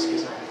Melody,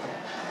 excuse me.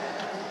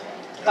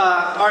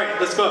 All right,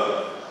 let's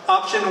go.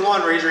 Option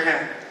 1, raise your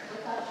hand.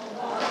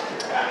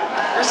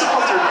 You're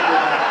supposed to remember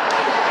that.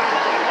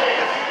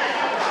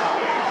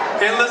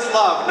 Endless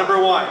Love, number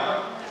 1.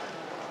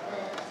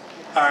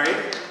 All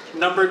right,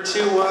 number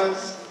 2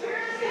 was...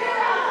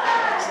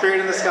 Spirit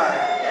in the Sky.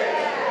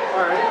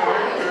 All right.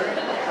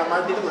 That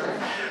might be the winner.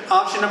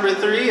 Option number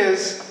 3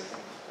 is...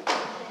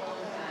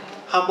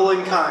 Humble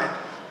and Kind.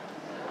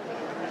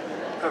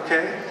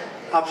 Okay.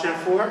 Option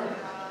 4.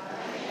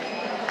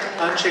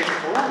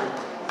 Unchangeable.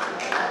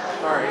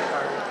 All right.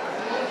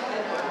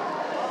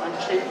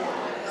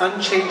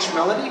 Unchanged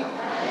Melody.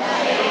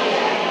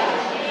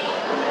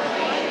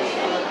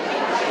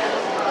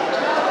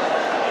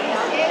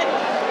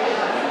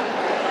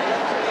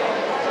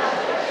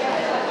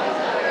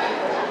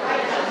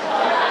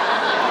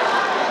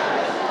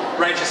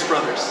 Righteous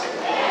Brothers.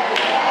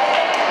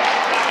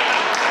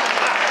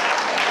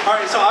 All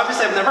right, so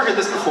obviously I've never heard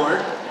this before,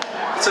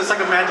 so it's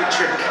like a magic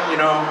trick,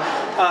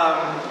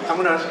 I'm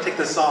gonna take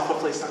this off,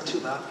 hopefully it's not too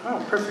loud. Oh,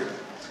 perfect.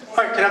 All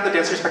right, can I have the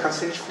dancers back on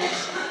stage,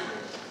 please?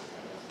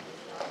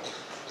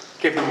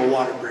 Give them a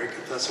water break,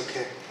 if that's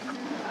okay.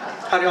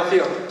 How do y'all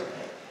feel?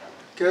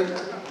 Good?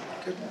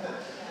 Good?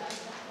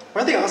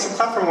 Weren't they awesome?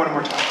 Clap for them one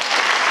more time.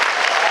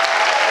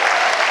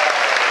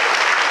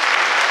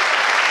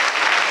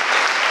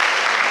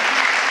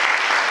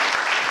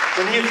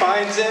 When he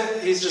finds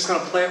it, he's just going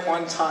to play it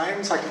one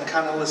time so I can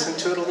kind of listen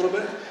to it a little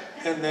bit,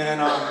 and then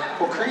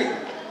we'll create.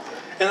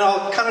 And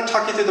I'll kind of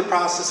talk you through the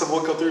process of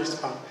what goes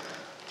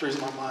through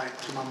my mind.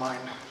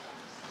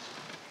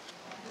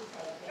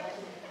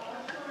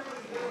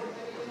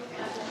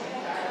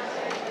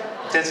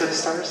 Dance with the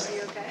Stars. Are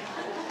you okay?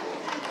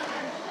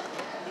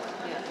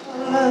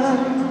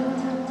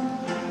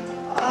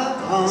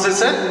 Is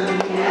this it?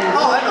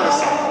 Oh, I know this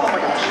song. Oh my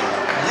gosh.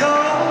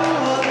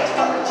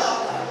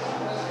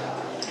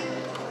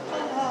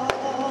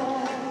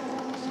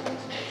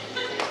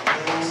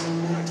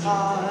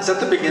 Is that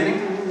the beginning?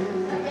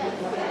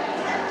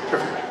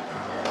 Perfect.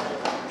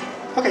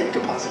 Okay, you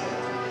can pause it.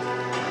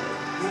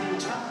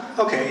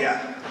 Okay, yeah.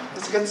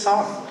 That's a good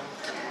song.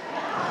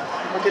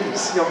 Oh my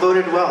goodness, y'all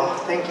voted well.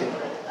 Thank you.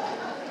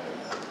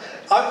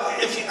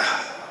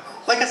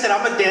 Like I like I said,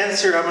 I'm a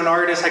dancer, I'm an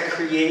artist, I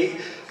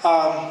create.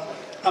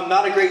 I'm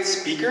not a great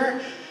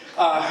speaker,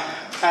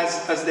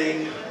 as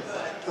they,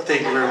 well,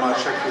 thank you very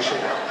much, I appreciate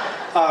it.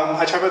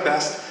 I try my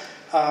best.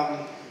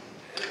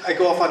 I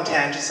go off on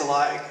tangents a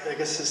lot. I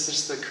guess it's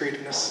just the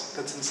creativeness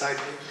that's inside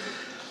me.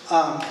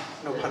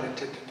 No pun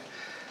intended.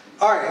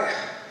 All right,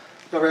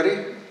 y'all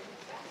ready?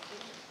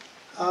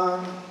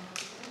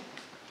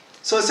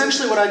 So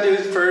essentially what I do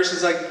first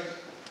is like,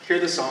 hear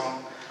the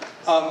song.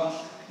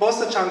 Most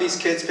of the time these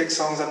kids pick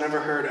songs I've never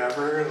heard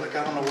ever. Like,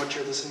 I don't know what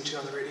you're listening to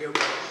on the radio,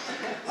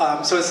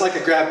 but, so it's like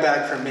a grab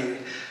bag for me.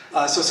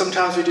 So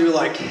sometimes we do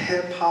like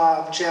hip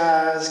hop,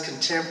 jazz,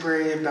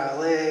 contemporary,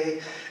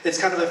 ballet. It's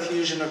kind of a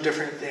fusion of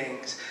different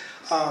things.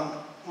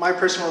 My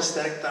personal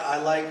aesthetic that I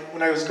like,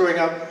 when I was growing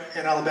up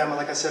in Alabama,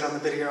 like I said on the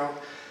video,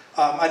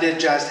 I did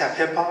jazz, tap,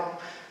 hip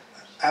hop.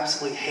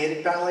 Absolutely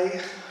hated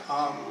ballet.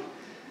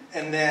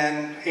 And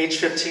then age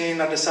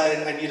 15, I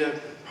decided I need to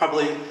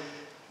probably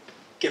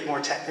get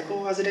more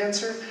technical as a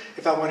dancer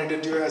if I wanted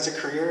to do it as a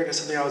career, and it's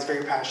something I was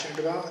very passionate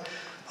about.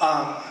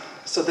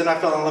 So then I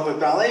fell in love with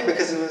ballet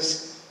because it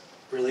was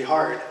really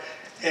hard.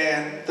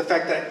 And the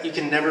fact that you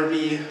can never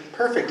be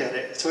perfect at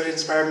it. So it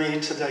inspired me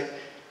to like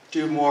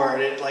do more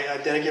at it. Like I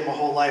dedicate my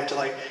whole life to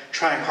like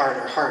trying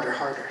harder, harder,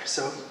 harder.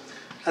 So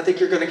I think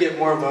you're gonna get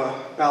more of a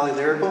ballet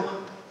lyrical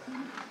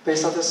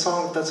based on this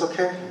song, if that's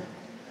okay?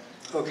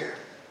 Okay.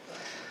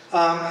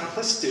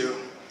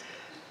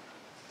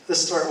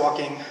 Let's start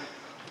walking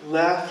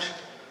left,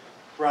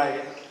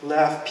 right,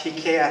 left,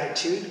 piqué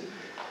attitude,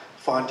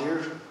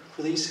 fondue,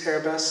 release,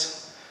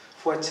 arabesque,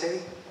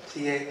 fouette,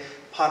 plié,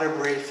 pas de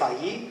bras,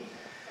 failli,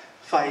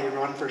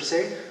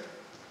 renversé,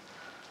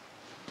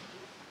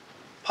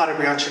 pas de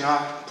bras enchaîné,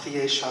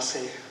 plié,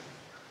 chassé.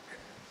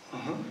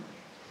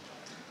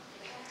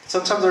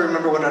 Sometimes I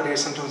remember what I do,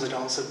 sometimes I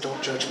don't, so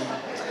don't judge me.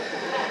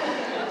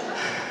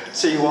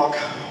 So you walk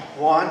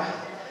 1,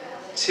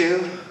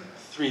 2,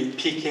 3,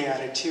 piqué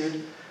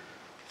attitude,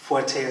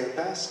 fouette,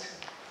 arabesque,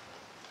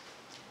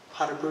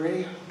 pas de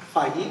bras,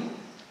 failli,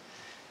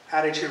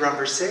 attitude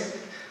renversé,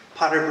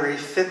 pas de bras,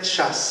 fifth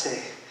chassé.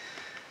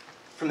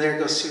 From there it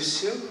goes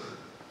sous-sous,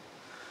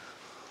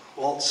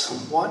 waltz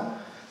 1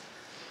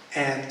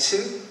 and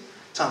 2,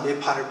 tombe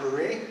pas de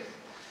bras,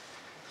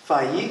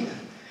 failli,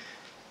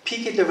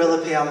 piqué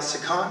développé à la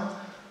seconde,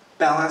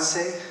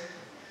 balancé,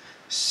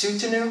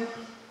 soutenu,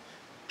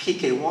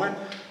 piqué 1,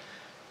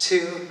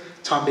 2,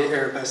 tombe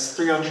arabesque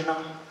 3 enchaîné,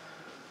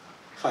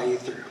 failli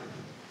through.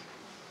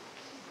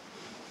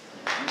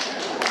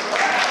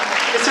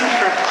 It's in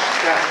French,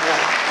 yeah.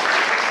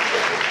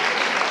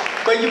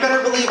 But you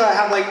better believe I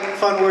have like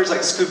fun words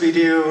like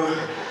Scooby-Doo.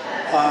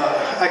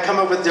 I come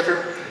up with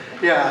different,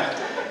 yeah.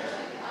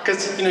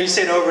 Because, you know, you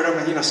say it over and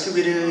over, you know,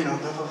 Scooby-Doo, you know,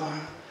 blah, blah,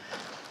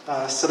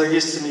 blah. So they're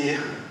used to me.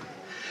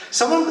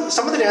 Some of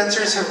the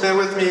dancers have been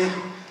with me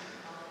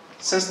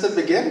since the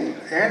beginning.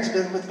 Erin's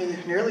been with me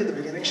nearly the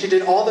beginning. She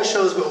did all the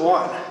shows but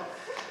one.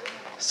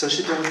 So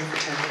she's been with me for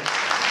 10 years.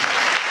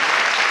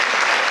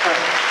 All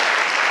right.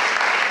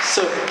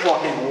 So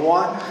walking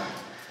 1,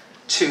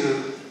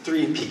 2,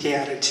 3, piqué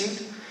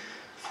attitude,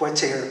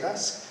 fouette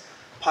arabesque,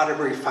 pas de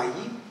bras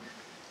failli,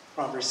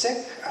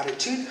 renversé,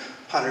 attitude,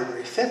 pas de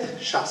bras fifth,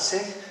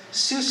 chassé,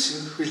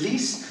 sous-sous,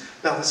 release,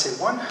 balancé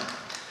 1,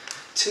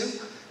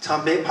 2,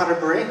 tombe pas de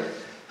bras,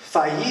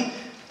 failli,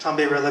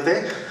 tombe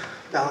relevé,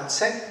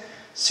 balancé,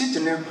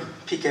 soutenu,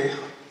 piqué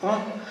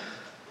 1,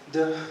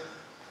 2,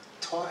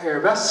 3,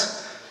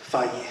 arabesque,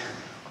 failli.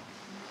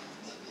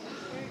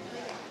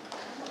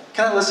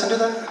 Can I listen to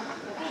that?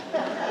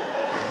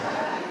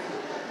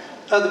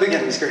 Oh, the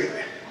beginning's great.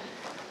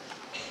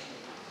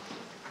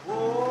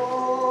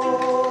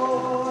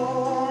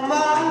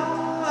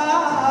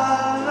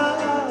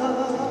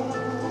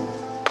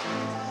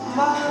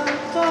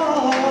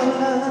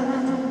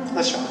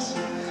 Let's try this.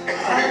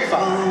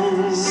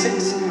 5,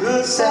 6,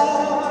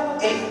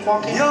 7, 8,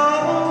 walking. 2,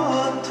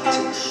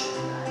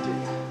 3,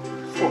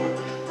 4,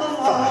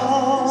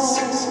 5,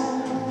 6,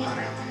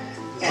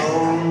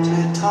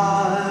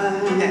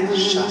 and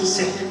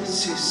chassé,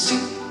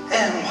 sous-sous,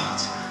 and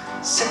waltz.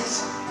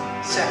 6,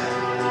 7,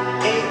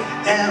 8,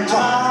 and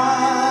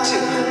 1, 2,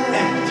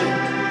 and 3,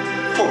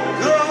 4,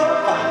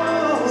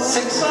 5,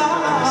 6,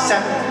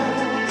 7,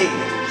 8.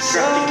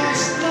 Grab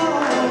fingers.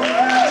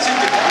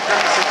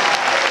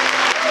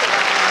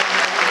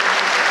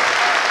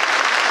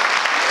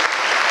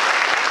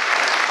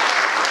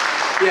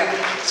 Yeah,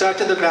 so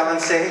after the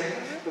balancé,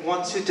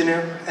 1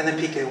 soutenu, and then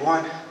piqué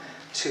 1,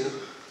 2,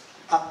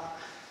 up,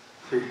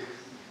 3.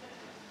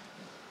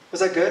 Was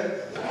that good?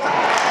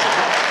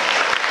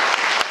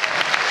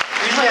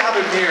 Usually I have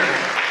a mirror,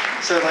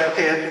 so like,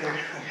 okay.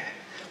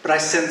 But I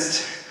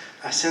sensed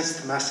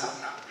the mess up.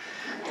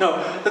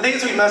 No, the thing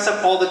is we mess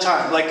up all the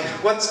time. Like,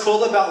 what's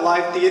cool about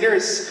live theater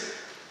is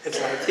it's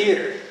live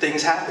theater.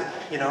 Things happen,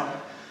 you know?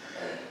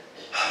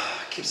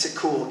 Keeps it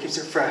cool, keeps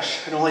it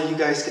fresh, and only you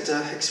guys get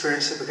to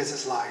experience it because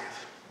it's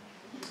live.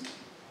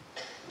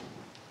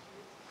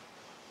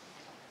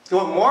 You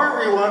want more,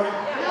 or you want?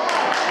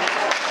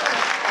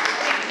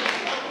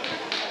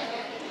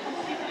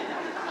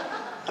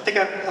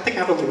 think I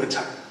have a little bit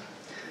of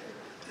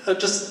time.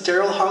 Just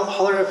Daryl,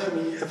 holler at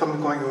me if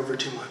I'm going over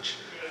too much.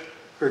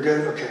 We're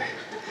good? Okay.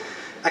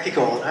 I could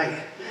go all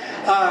night.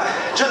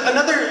 Just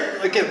another,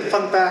 again,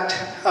 fun fact.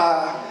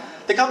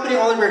 The company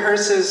only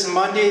rehearses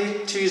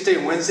Monday, Tuesday,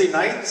 and Wednesday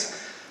nights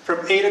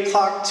from 8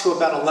 o'clock to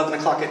about 11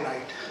 o'clock at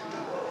night.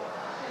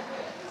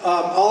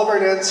 All of our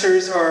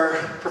dancers are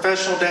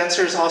professional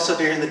dancers also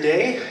during the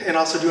day and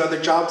also do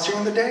other jobs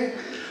during the day.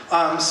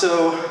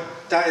 So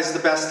that is the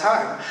best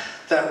time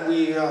that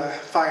we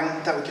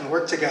find that we can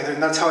work together,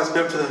 and that's how it's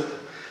been for the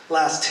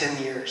last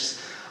 10 years.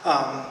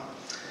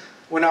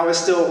 When I was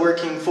still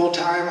working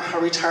full-time, I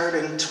retired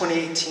in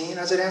 2018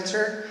 as a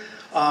dancer,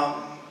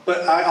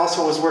 but I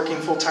also was working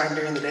full-time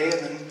during the day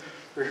and then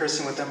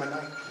rehearsing with them at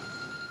night.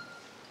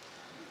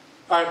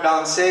 All right,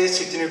 balance,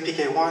 soutenu,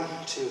 piqué, 1,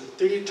 2,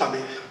 3,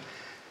 tombe.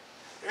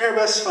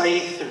 Airbus, failli,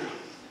 through.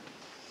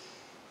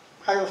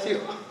 How y'all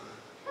feel?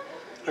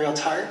 Are y'all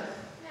tired?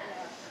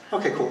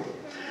 Okay, cool.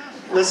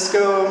 Let's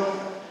go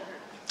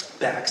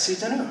back,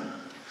 soutenu.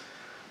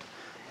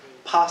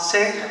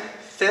 Passe,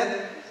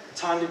 fifth,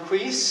 temps de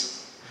cuisse,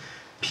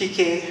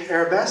 piqué,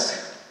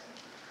 arabesque,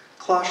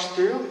 cloche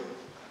through,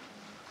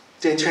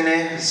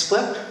 détourné,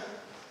 split.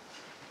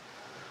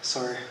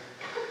 Sorry.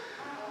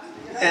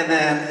 And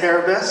then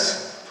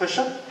arabesque, push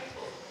up,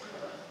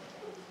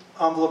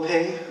 envelope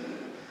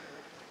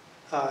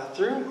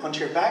through, onto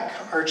your back,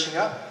 arching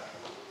up,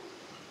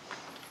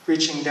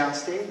 reaching down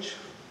stage,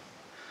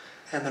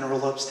 and then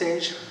roll up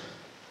stage,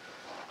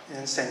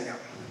 and standing up.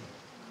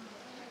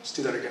 Let's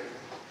do that again.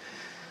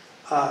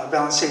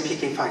 Balance,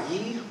 piqué,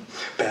 failli,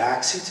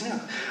 back, soutenu.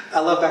 I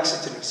love back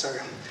soutenu,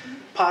 sorry.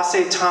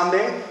 Passe,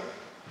 tombe,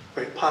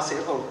 wait, passe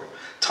over.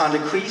 Temps de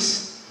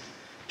cuisse,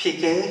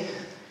 piqué.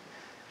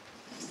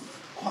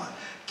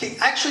 Okay,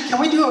 actually, can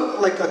we do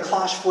like a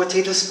cloche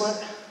voltige split?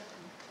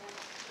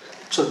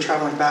 So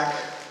traveling back.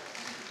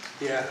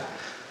 Yeah.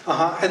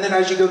 And then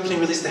as you go, can you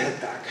release the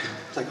head back?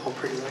 Like all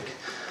pretty, like.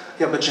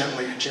 Yeah, but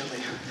gently, gently.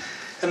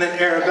 And then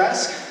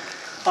arabesque,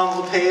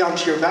 envelope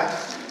onto your back,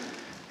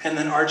 and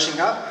then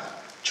arching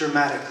up,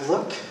 dramatic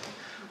look,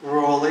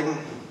 rolling,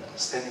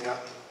 standing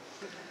up.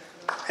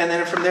 And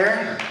then from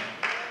there,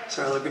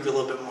 sorry, I'll give you a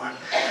little bit more.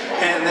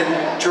 And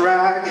then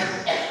drag,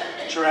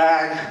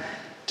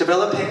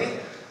 développé,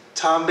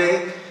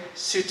 tombe,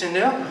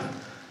 soutenu,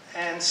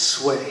 and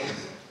sway.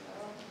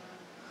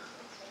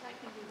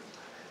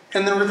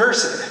 And then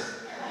reverse it.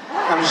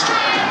 I'm just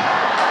joking.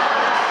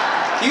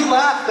 You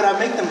laugh, but I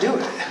make them do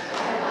it.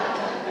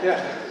 Yeah.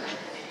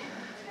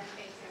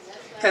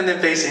 And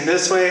then facing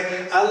this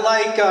way. I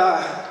like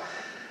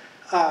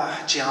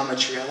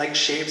geometry. I like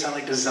shapes. I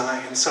like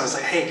design. So I was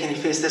like, hey, can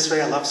you face this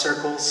way? I love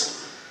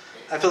circles.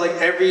 I feel like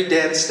every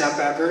dance step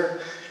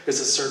ever is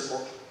a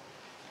circle.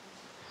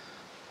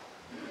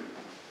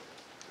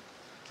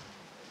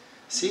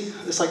 See?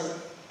 It's like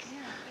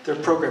they're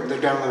programmed.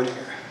 They're downloading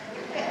it.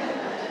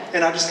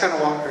 And I just kind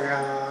of walk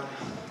around.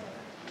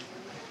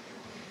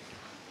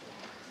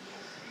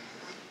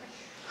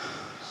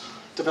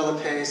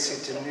 Développé,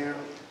 soutenu,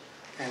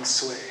 and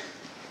sway.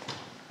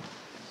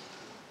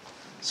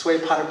 Sway,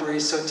 pas de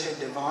brise, sauté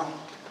devant,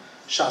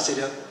 chassé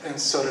and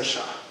soda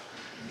chat.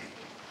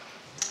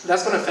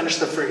 That's going to finish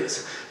the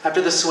phrase.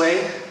 After the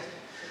sway,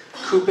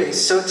 coupe,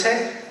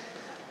 sauté,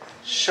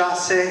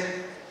 chassé,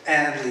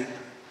 and leap.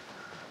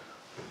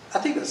 I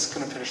think that's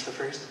going to finish the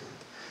phrase.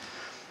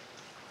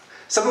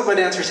 Some of my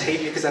dancers hate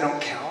me because I don't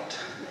count.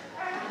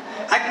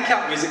 I can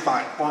count music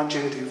fine. 1,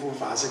 2, 3, 4,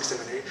 5, 6,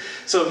 7, 8.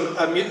 So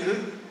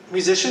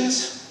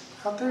musicians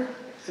out there?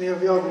 Any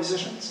of y'all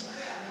musicians?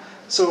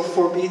 So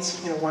 4 beats,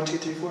 1, 2,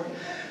 3, 4.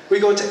 We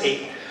go to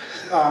 8.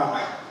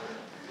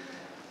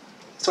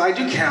 So I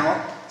do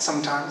count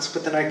sometimes,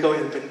 but then I go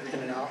in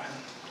and out.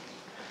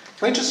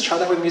 Can we just try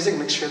that with music?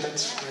 Make sure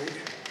that's right.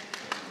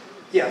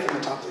 Yeah, from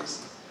the top, please.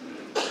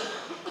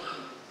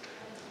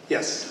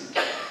 Yes.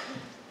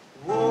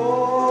 You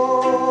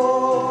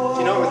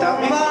know it without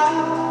me?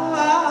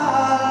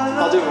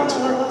 I'll do it once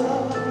with her.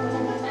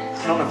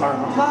 I don't know if I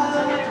remember.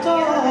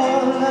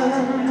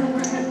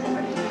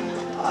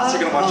 So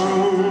you're gonna watch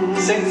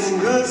me.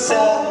 6, 7,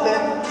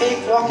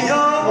 8, walking.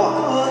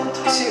 1,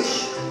 2,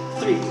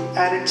 3,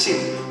 added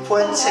 2, 4,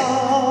 10,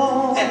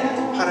 and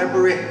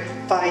parabere,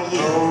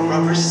 5,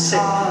 rubber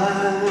 6.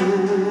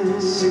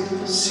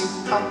 Soup,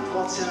 pop,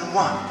 waltz in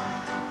 1,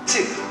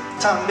 2,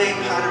 tombe,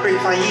 parabere,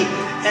 5,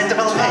 and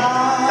développé,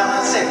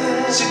 balance,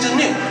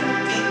 soutenu,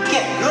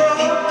 piqué,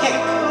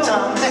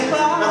 tombe,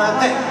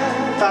 releve,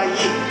 5,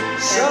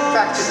 and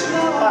back to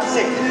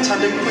passe,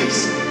 temps de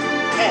cuisse,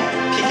 and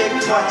piqué,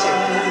 pointe,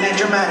 and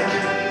dramatic.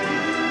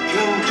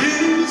 Can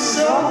do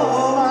so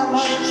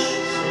much,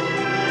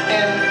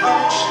 and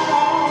arch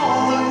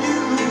all of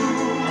you.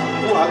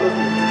 Oh, I love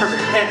you.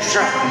 Perfect. And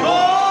drag. 1,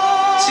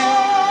 2,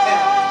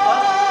 and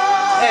 1,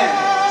 and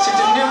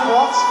soutenu,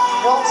 waltz,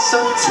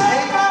 sauté,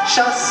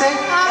 chassé,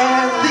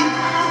 and leap.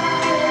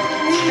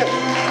 Good.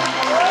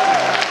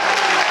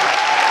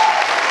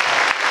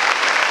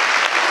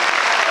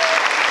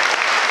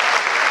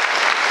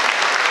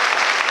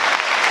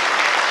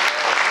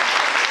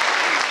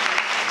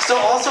 So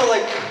also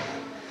like,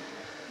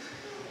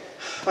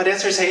 my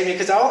dancers hate me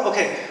because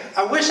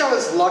I wish I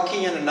was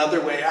lucky in another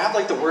way. I have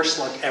like the worst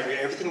luck ever.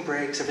 Everything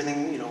breaks,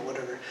 everything,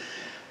 whatever.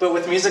 But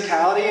with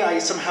musicality, I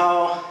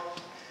somehow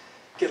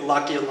get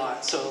lucky a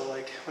lot. So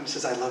like when it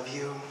says I love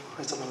you,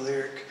 it's on the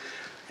lyric,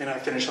 and I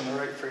finish on the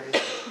right phrase.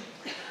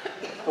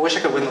 I wish I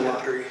could win the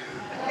lottery.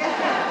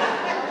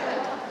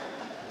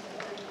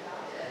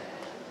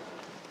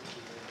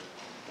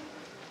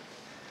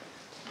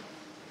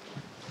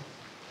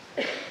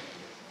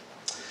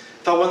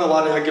 If I won the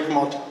lottery, I'd give them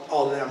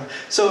all to them.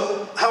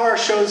 So how our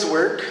shows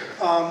work,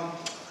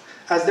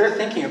 as they're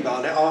thinking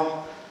about it,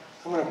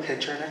 I'm going to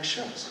pitch our next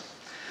shows.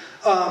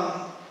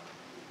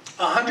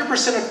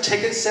 100% of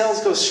ticket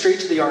sales go straight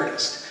to the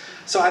artist.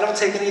 So I don't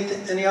take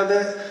any of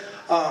it.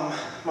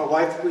 My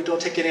wife, we don't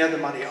take any of the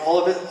money.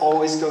 All of it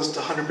always goes to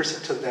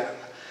 100% to them.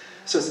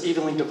 So it's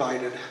evenly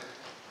divided.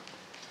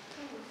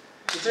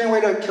 Is there any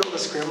way to kill the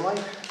scrim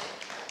light?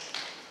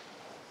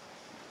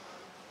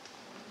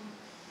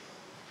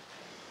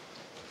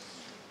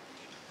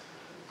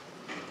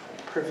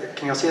 Perfect.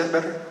 Can y'all see that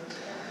better?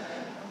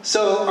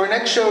 So our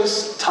next show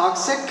is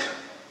Toxic.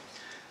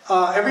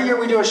 Every year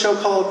we do a show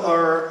called,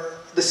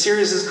 the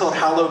series is called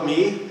Hallow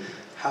Me.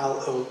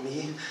 Hallow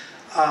Me.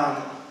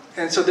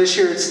 And so this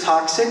year it's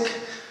Toxic.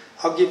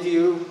 I'll give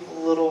you a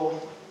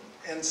little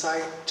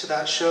insight to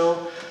that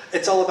show.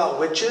 It's all about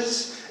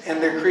witches, and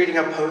they're creating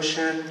a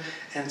potion,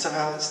 and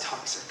somehow it's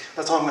toxic.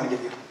 That's all I'm going to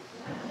give you.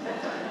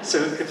 So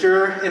if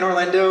you're in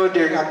Orlando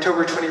during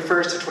October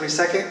 21st to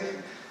 22nd,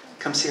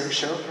 come see our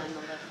show.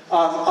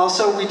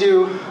 Also, we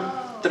do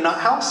the Nut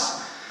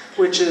House,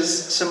 which is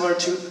similar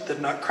to the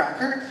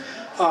Nutcracker.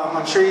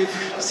 I'm sure you've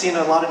seen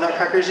a lot of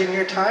Nutcrackers in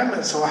your time,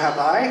 and so have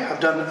I. I've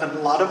done a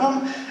lot of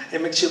them.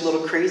 It makes you a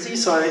little crazy,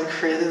 so I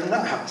created the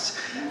Nut House.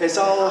 It's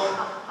all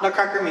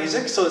Nutcracker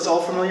music, so it's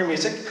all familiar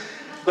music,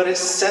 but it's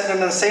set in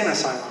an insane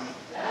asylum.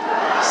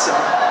 So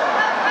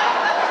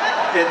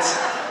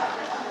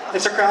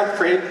it's a crowd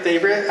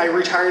favorite. I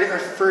retired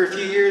it for a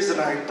few years, and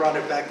I brought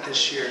it back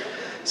this year.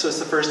 So it's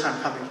the first time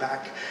coming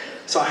back.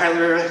 So I highly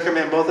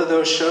recommend both of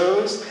those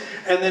shows.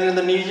 And then in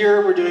the new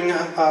year, we're doing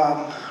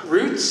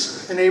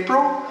Roots in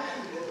April.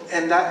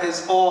 And that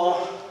is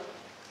all...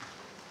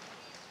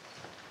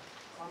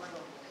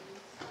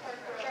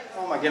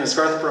 Oh my goodness,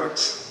 Garth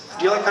Brooks.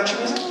 Do you like country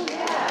music?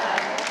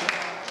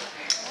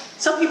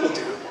 Some people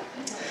do.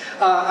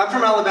 I'm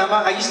from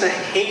Alabama. I used to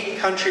hate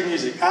country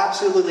music.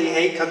 Absolutely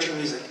hate country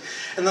music.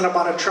 And then I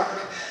bought a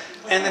truck.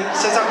 And then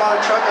since I bought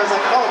a truck, I was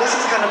like, oh, this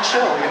is kind of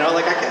chill,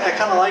 like I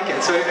kind of like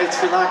it. So it's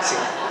relaxing.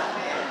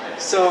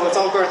 So it's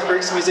all Garth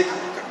Brooks music.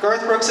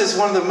 Garth Brooks is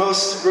one of the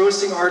most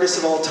grossing artists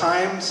of all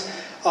time,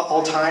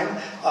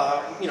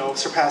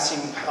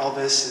 surpassing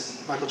Elvis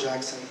and Michael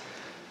Jackson.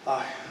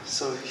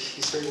 So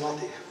he's very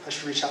wealthy. I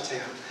should reach out to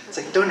him. It's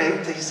like,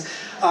 donate, please.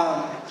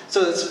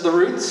 So it's the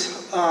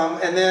Roots.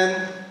 And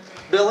then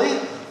Billy.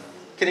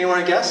 Can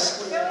anyone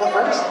guess what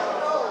artist?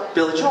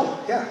 Billy Joel,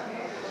 yeah.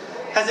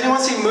 Has anyone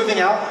seen Moving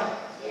Out?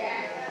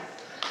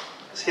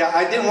 So yeah,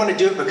 I didn't want to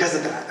do it because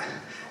of that.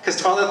 Because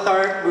Twilight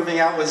Thart, Moving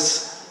Out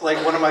was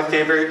like one of my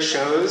favorite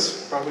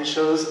shows, Broadway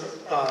shows,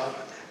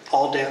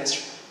 all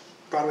dance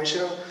Broadway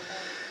show.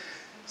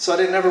 So I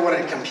didn't ever want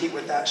to compete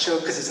with that show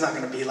because it's not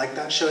going to be like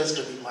that show, it's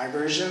going to be my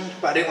version.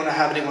 But I didn't want to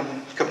have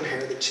anyone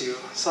compare the two.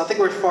 So I think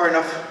we're far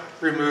enough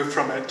removed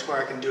from it to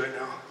where I can do it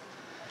now.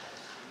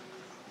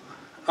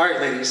 All right,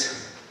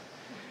 ladies.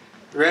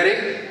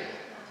 Ready?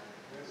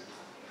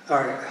 All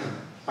right,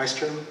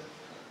 Maestro.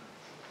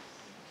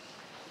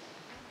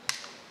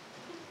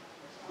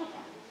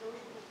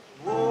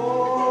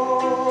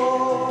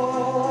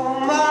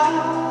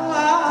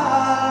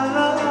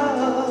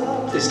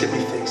 Please give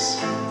me face.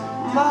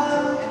 My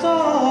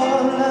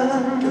darling,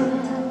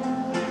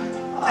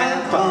 I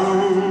found